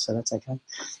pretty well, so that's okay.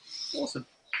 Awesome.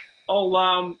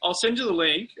 I'll send you the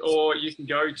link, or you can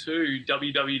go to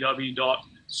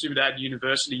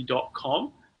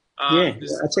www.superdaduniversity.com. I'll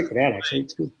check it out, actually.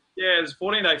 It's good. Yeah, there's a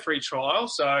 14-day free trial,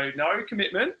 so no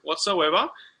commitment whatsoever,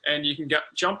 and you can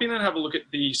jump in and have a look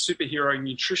at the superhero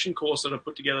nutrition course that I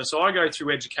put together. So I go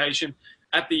through education.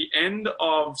 At the end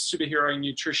of superhero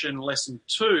nutrition lesson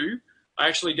 2, I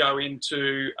actually go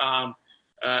into a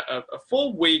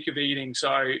full week of eating.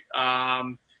 So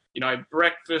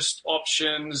breakfast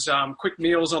options, quick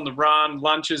meals on the run,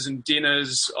 lunches and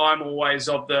dinners. I'm always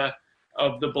of the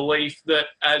belief that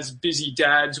as busy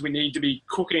dads, we need to be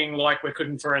cooking like we're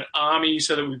cooking for an army,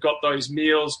 so that we've got those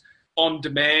meals on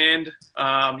demand,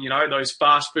 those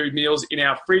fast food meals in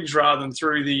our fridge rather than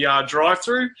through the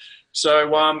drive-through. So,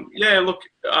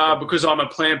 because I'm a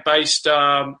plant-based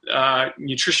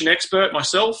nutrition expert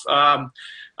myself,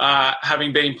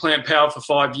 having been plant-powered for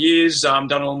 5 years,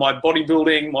 done all my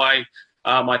bodybuilding, my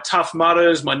Tough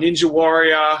Mudders, my Ninja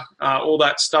Warrior, all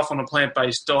that stuff on a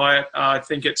plant-based diet. I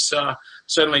think it's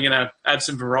certainly going to add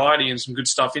some variety and some good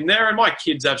stuff in there. And my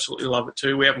kids absolutely love it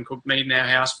too. We haven't cooked meat in our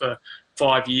house for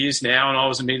 5 years now, and I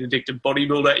was a meat-addicted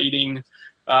bodybuilder eating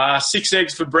 6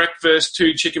 eggs for breakfast,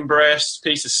 2 chicken breasts,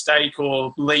 piece of steak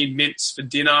or lean mince for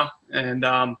dinner, and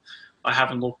I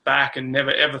haven't looked back and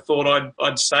never ever thought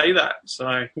I'd say that.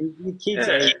 So your kids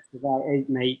eat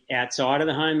meat outside of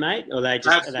the home, mate, or they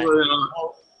just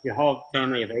your whole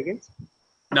family are vegans?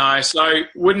 No, so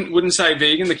wouldn't say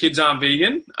vegan. The kids aren't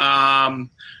vegan.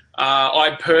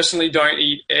 I personally don't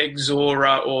eat eggs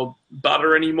or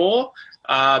butter anymore.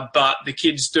 But the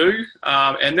kids do,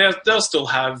 and they'll still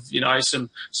have some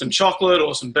chocolate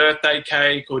or some birthday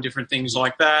cake or different things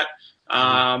like that.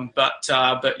 But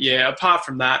yeah, apart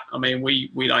from that, I mean,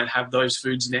 we don't have those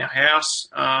foods in our house,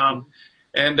 and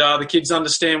the kids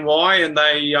understand why, and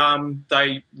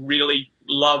they really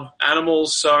love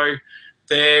animals, so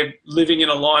they're living in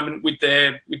alignment with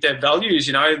their values.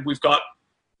 We've got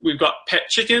pet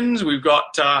chickens, we've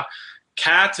got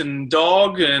cat and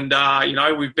dog, and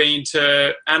we've been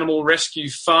to animal rescue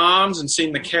farms and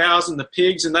seen the cows and the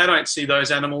pigs, and they don't see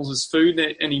those animals as food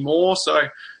anymore. So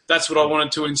that's what I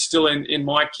wanted to instill in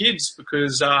my kids,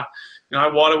 because why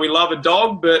do we love a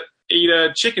dog? But eat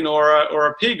a chicken or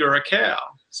a pig or a cow.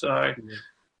 So,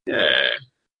 yeah.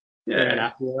 Fair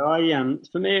enough. Yeah,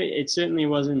 for me, it certainly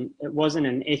wasn't. It wasn't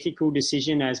an ethical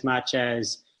decision as much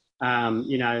as, I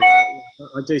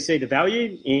do see the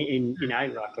value in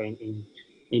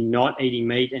not eating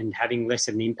meat and having less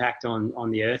of an impact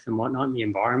on the earth and whatnot, and the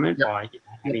environment by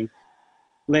having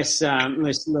less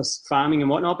farming and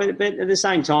whatnot. But at the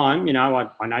same time,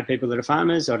 I know people that are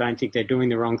farmers. I don't think they're doing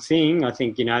the wrong thing. I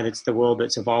think that's the world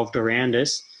that's evolved around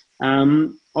us. I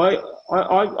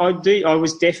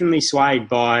was definitely swayed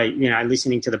by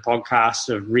listening to the podcasts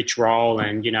of Rich Roll,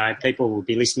 and people will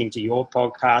be listening to your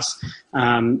podcast,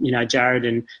 Jared,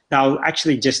 and they'll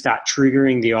actually just start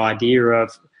triggering the idea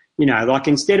of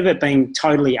instead of it being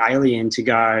totally alien to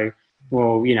go,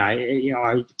 well,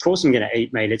 of course I'm going to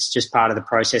eat meat. It's just part of the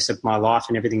process of my life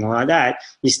and everything like that.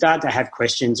 You start to have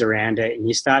questions around it, and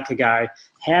you start to go,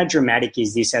 how dramatic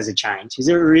is this as a change? Is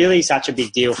it really such a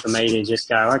big deal for me to just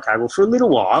go, okay, well, for a little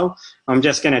while, I'm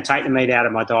just going to take the meat out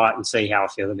of my diet and see how I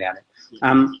feel about it?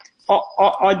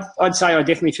 I'd say I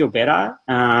definitely feel better,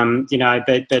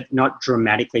 but not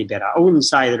dramatically better. I wouldn't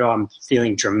say that I'm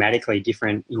feeling dramatically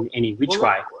different in any which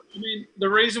way. I mean, the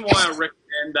reason why I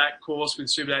recommend that course with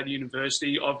Superdad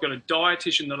University, I've got a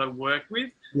dietitian that I work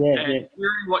with, hearing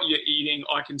what you're eating,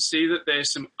 I can see that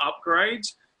there's some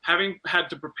upgrades. Having had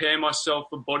to prepare myself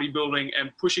for bodybuilding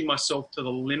and pushing myself to the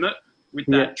limit with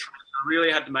that, I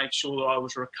really had to make sure that I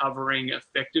was recovering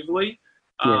effectively.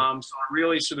 So I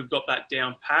really sort of got that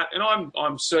down pat, and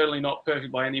I'm certainly not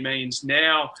perfect by any means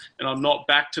now, and I'm not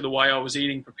back to the way I was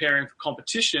eating preparing for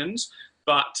competitions.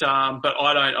 But I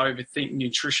don't overthink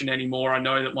nutrition anymore. I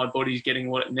know that my body's getting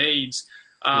what it needs.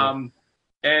 Look,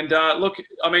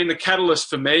 I mean, the catalyst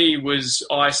for me was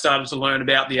I started to learn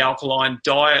about the alkaline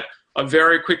diet. I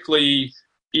very quickly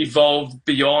evolved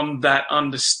beyond that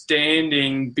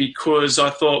understanding because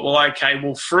I thought, well, okay,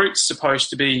 well, fruit's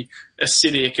supposed to be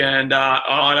acidic, and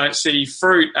I don't see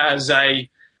fruit as a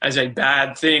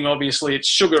bad thing. Obviously, it's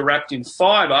sugar wrapped in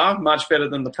fibre, much better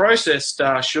than the processed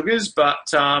sugars,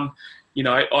 but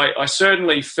I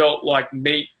certainly felt like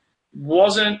meat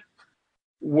wasn't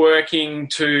working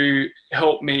to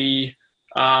help me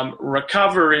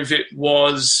recover if it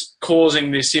was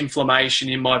causing this inflammation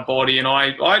in my body. And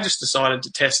I just decided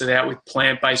to test it out with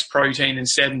plant-based protein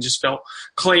instead and just felt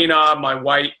cleaner. My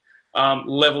weight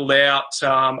leveled out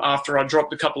after I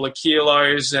dropped a couple of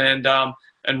kilos and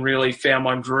really found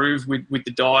my groove with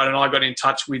the diet. And I got in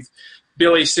touch with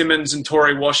Billy Simmons and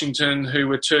Tori Washington, who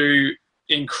were two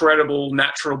incredible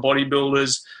natural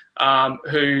bodybuilders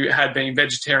who had been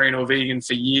vegetarian or vegan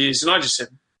for years. And I just said,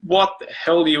 what the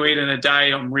hell do you eat in a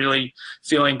day? I'm really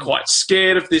feeling quite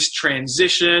scared of this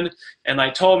transition. And they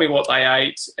told me what they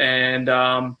ate, and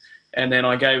then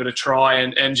I gave it a try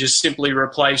and just simply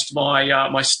replaced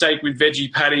my steak with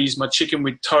veggie patties, my chicken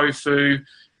with tofu,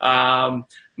 my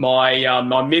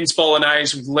mince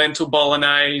bolognese with lentil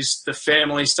bolognese. The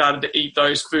family started to eat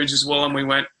those foods as well, and we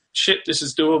went, shit, this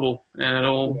is doable. And it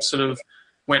all sort of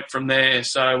went from there.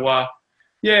 So,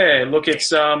 look,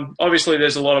 it's obviously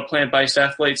there's a lot of plant-based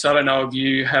athletes. I don't know if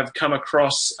you have come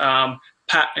across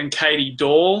Pat and Katie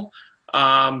Dahl.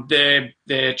 They're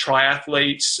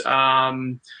triathletes,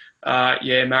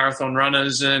 marathon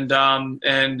runners,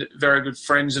 and very good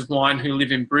friends of mine who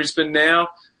live in Brisbane now.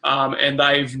 And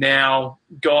they've now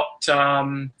got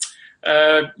a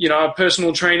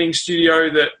personal training studio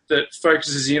that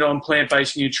focuses in on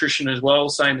plant-based nutrition as well,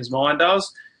 same as mine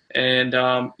does. And,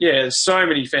 there's so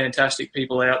many fantastic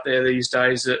people out there these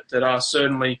days that are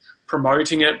certainly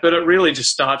promoting it. But it really just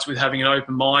starts with having an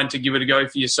open mind to give it a go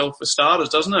for yourself for starters,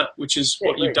 doesn't it? Which is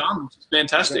what you've done. It's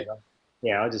fantastic.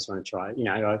 Yeah, I just want to try it.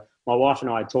 My wife and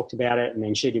I talked about it, and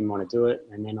then she didn't want to do it,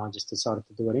 and then I just decided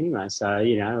to do it anyway. So,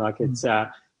 it's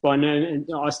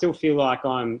I still feel like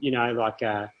I'm,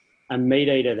 a meat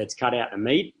eater that's cut out the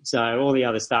meat. So all the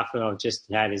other stuff that I've just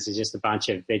had is just a bunch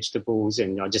of vegetables,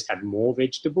 and I just have more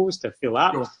vegetables to fill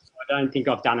up. Sure. I don't think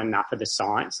I've done enough of the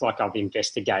science, like I've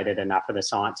investigated enough of the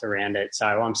science around it. So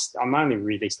I'm only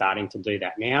really starting to do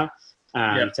that now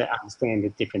to understand the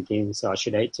different things I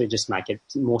should eat to just make it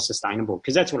more sustainable,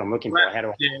 because that's what I'm looking for. How do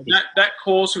I that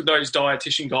course with those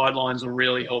dietitian guidelines will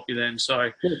really help you then.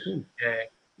 So,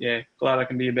 glad I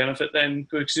can be a benefit then,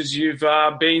 because you've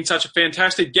been such a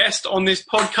fantastic guest on this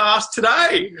podcast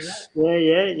today.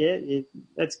 Yeah.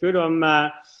 That's good.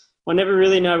 I never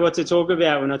really know what to talk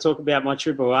about when I talk about my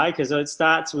Triple A, because it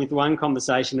starts with one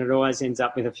conversation, it always ends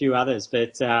up with a few others.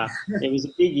 But it was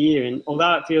a big year, and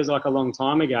although it feels like a long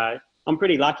time ago, I'm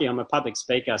pretty lucky. I'm a public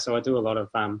speaker, so I do a lot of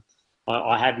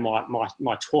I had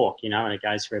my talk, and it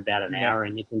goes for about an hour,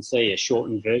 and you can see a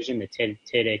shortened version, the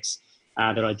TEDx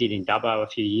that I did in Dubbo a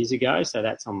few years ago. So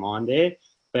that's on mine there.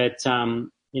 But,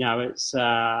 it's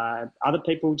other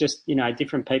people just,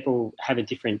 different people have a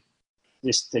different,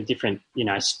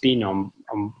 spin on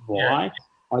why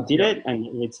I did it. And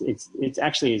it's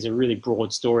actually is a really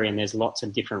broad story, and there's lots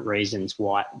of different reasons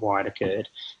why it occurred.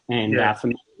 And for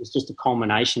me, it was just a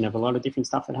culmination of a lot of different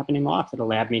stuff that happened in life that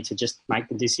allowed me to just make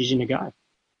the decision to go.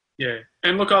 Yeah,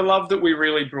 and look, I love that we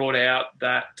really brought out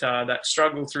that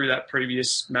struggle through that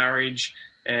previous marriage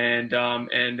and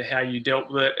how you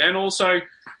dealt with it, and also,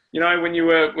 when you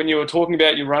were talking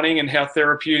about your running and how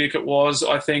therapeutic it was,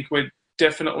 I think we're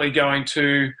definitely going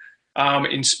to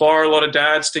inspire a lot of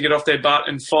dads to get off their butt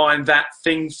and find that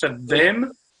thing for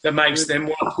them that makes them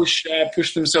want to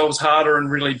push themselves harder and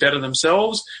really better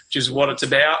themselves, which is what it's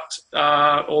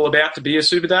all about to be a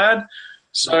super dad.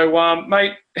 So,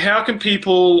 mate, how can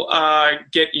people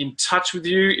get in touch with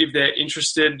you if they're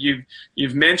interested?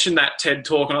 You've mentioned that TED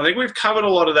Talk, and I think we've covered a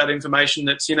lot of that information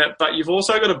that's in it, but you've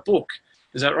also got a book.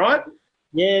 Is that right?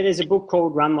 Yeah, there's a book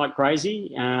called Run Like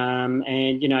Crazy,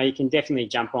 and, you can definitely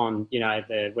jump on,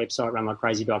 the website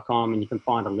runlikecrazy.com, and you can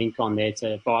find a link on there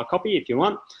to buy a copy if you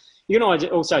want. You can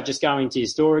also just go into your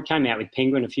store. It came out with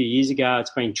Penguin a few years ago.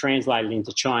 It's been translated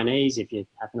into Chinese if you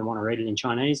happen to want to read it in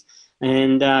Chinese.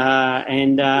 And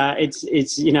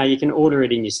it's you can order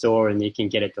it in your store and you can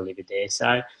get it delivered there.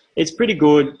 So it's pretty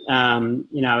good.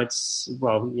 It's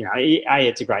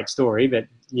a great story, but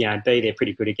B, they're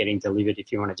pretty good at getting delivered if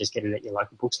you want to just get it at your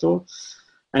local bookstore.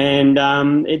 And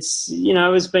it's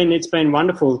been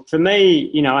wonderful for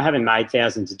me. I haven't made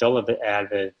thousands of dollars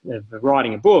out of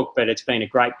writing a book, but it's been a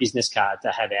great business card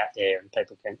to have out there, and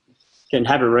people can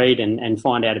have a read and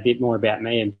find out a bit more about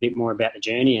me and a bit more about the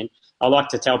journey. And I like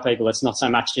to tell people it's not so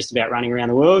much just about running around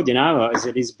the world, as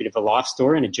it is a bit of a life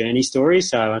story and a journey story.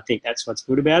 So I think that's what's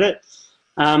good about it.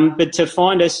 But to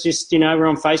find us, just, we're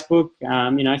on Facebook,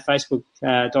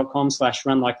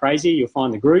 facebook.com/runlikecrazy. You'll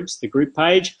find the groups, the group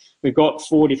page. We've got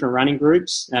 4 different running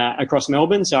groups across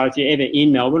Melbourne. So if you're ever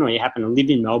in Melbourne or you happen to live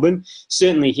in Melbourne,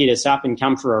 certainly hit us up and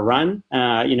come for a run,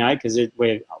 because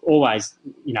we're always,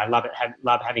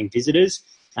 love having visitors,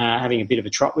 having a bit of a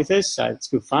trot with us. So it's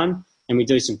good fun. And we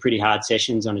do some pretty hard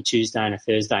sessions on a Tuesday and a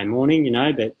Thursday morning,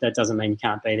 but that doesn't mean you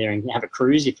can't be there and have a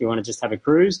cruise if you want to just have a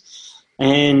cruise.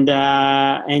 And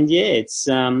it's,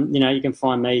 you can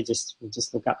find me, just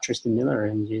look up Tristan Miller,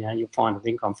 and, you'll find a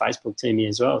link on Facebook to me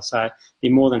as well. So be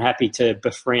more than happy to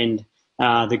befriend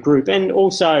the group and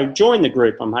also join the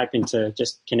group. I'm hoping to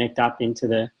just connect up into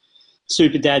the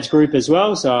Super Dads group as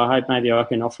well. So I hope maybe I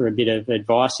can offer a bit of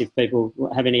advice if people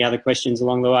have any other questions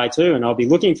along the way too. And I'll be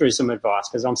looking for some advice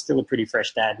because I'm still a pretty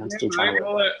fresh dad and I'm still trying to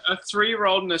work. A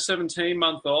 3-year-old and a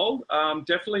 17-month-old,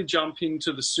 definitely jump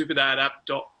into the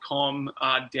superdadapp.com,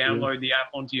 download the app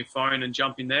onto your phone and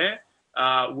jump in there.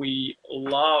 We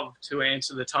love to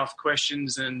answer the tough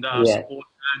questions and support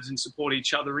dads and support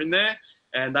each other in there.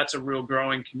 And that's a real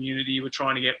growing community. We're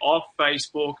trying to get off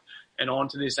Facebook and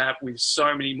onto this app with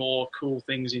so many more cool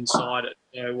things inside it.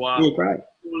 So, great. I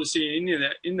want to see you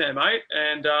in there, mate.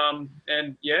 And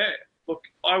look,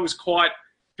 I was quite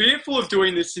fearful of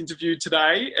doing this interview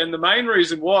today, and the main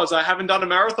reason was I haven't done a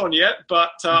marathon yet,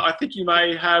 but I think you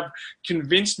may have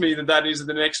convinced me that is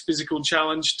the next physical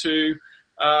challenge to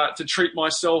treat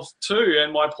myself to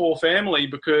and my poor family,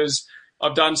 because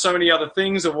I've done so many other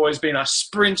things. I've always been a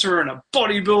sprinter and a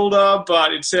bodybuilder,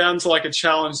 but it sounds like a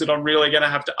challenge that I'm really going to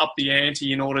have to up the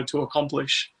ante in order to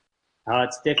accomplish. Oh,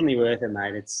 it's definitely worth it,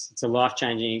 mate. It's a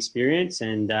life-changing experience,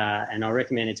 and I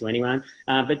recommend it to anyone.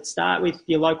 But start with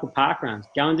your local park runs.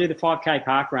 Go and do the 5K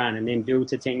park run, and then build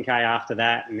to 10K after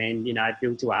that, and then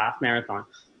build to a half marathon.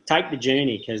 Take the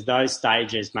journey, because those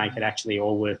stages make it actually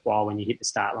all worthwhile when you hit the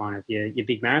start line of your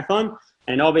big marathon.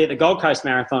 And I'll be at the Gold Coast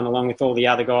Marathon along with all the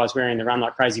other guys wearing the Run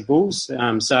Like Crazy Bulls.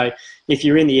 So if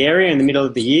you're in the area in the middle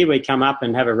of the year, we come up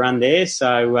and have a run there.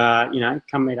 So,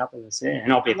 come meet up with us there.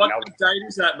 And I'll be at the Melbourne. What date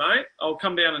is that, mate? I'll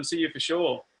come down and see you for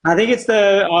sure. I think it's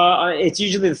it's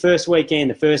usually the first weekend,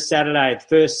 the first Sunday,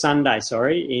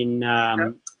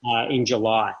 in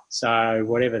July. So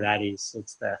whatever that is,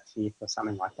 it's the 5th or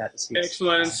something like that.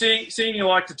 Excellent. And seeing you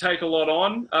like to take a lot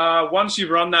on, once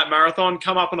you've run that marathon,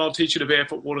 come up and I'll teach you to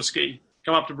barefoot water ski.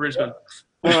 Come up to Brisbane.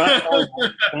 Yeah. All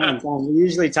right. We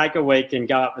usually take a week and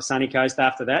go up the sunny coast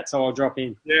after that, so I'll drop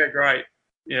in. Yeah, great.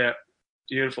 Yeah,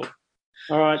 beautiful.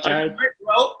 All right, Jared. Okay,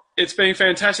 well, it's been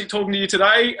fantastic talking to you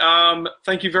today.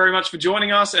 Thank you very much for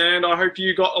joining us, and I hope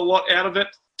you got a lot out of it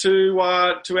to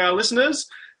our listeners.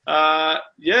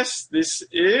 Yes, this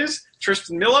is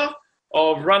Tristan Miller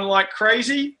of Run Like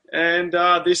Crazy, and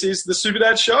this is the Super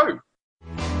Dad Show.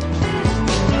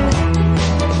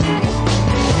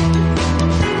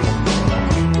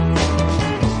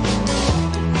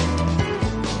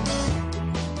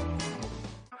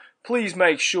 please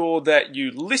make sure that you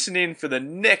listen in for the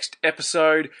next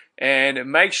episode,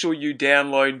 and make sure you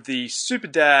download the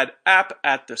Superdad app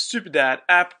at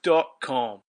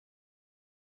thesuperdadapp.com.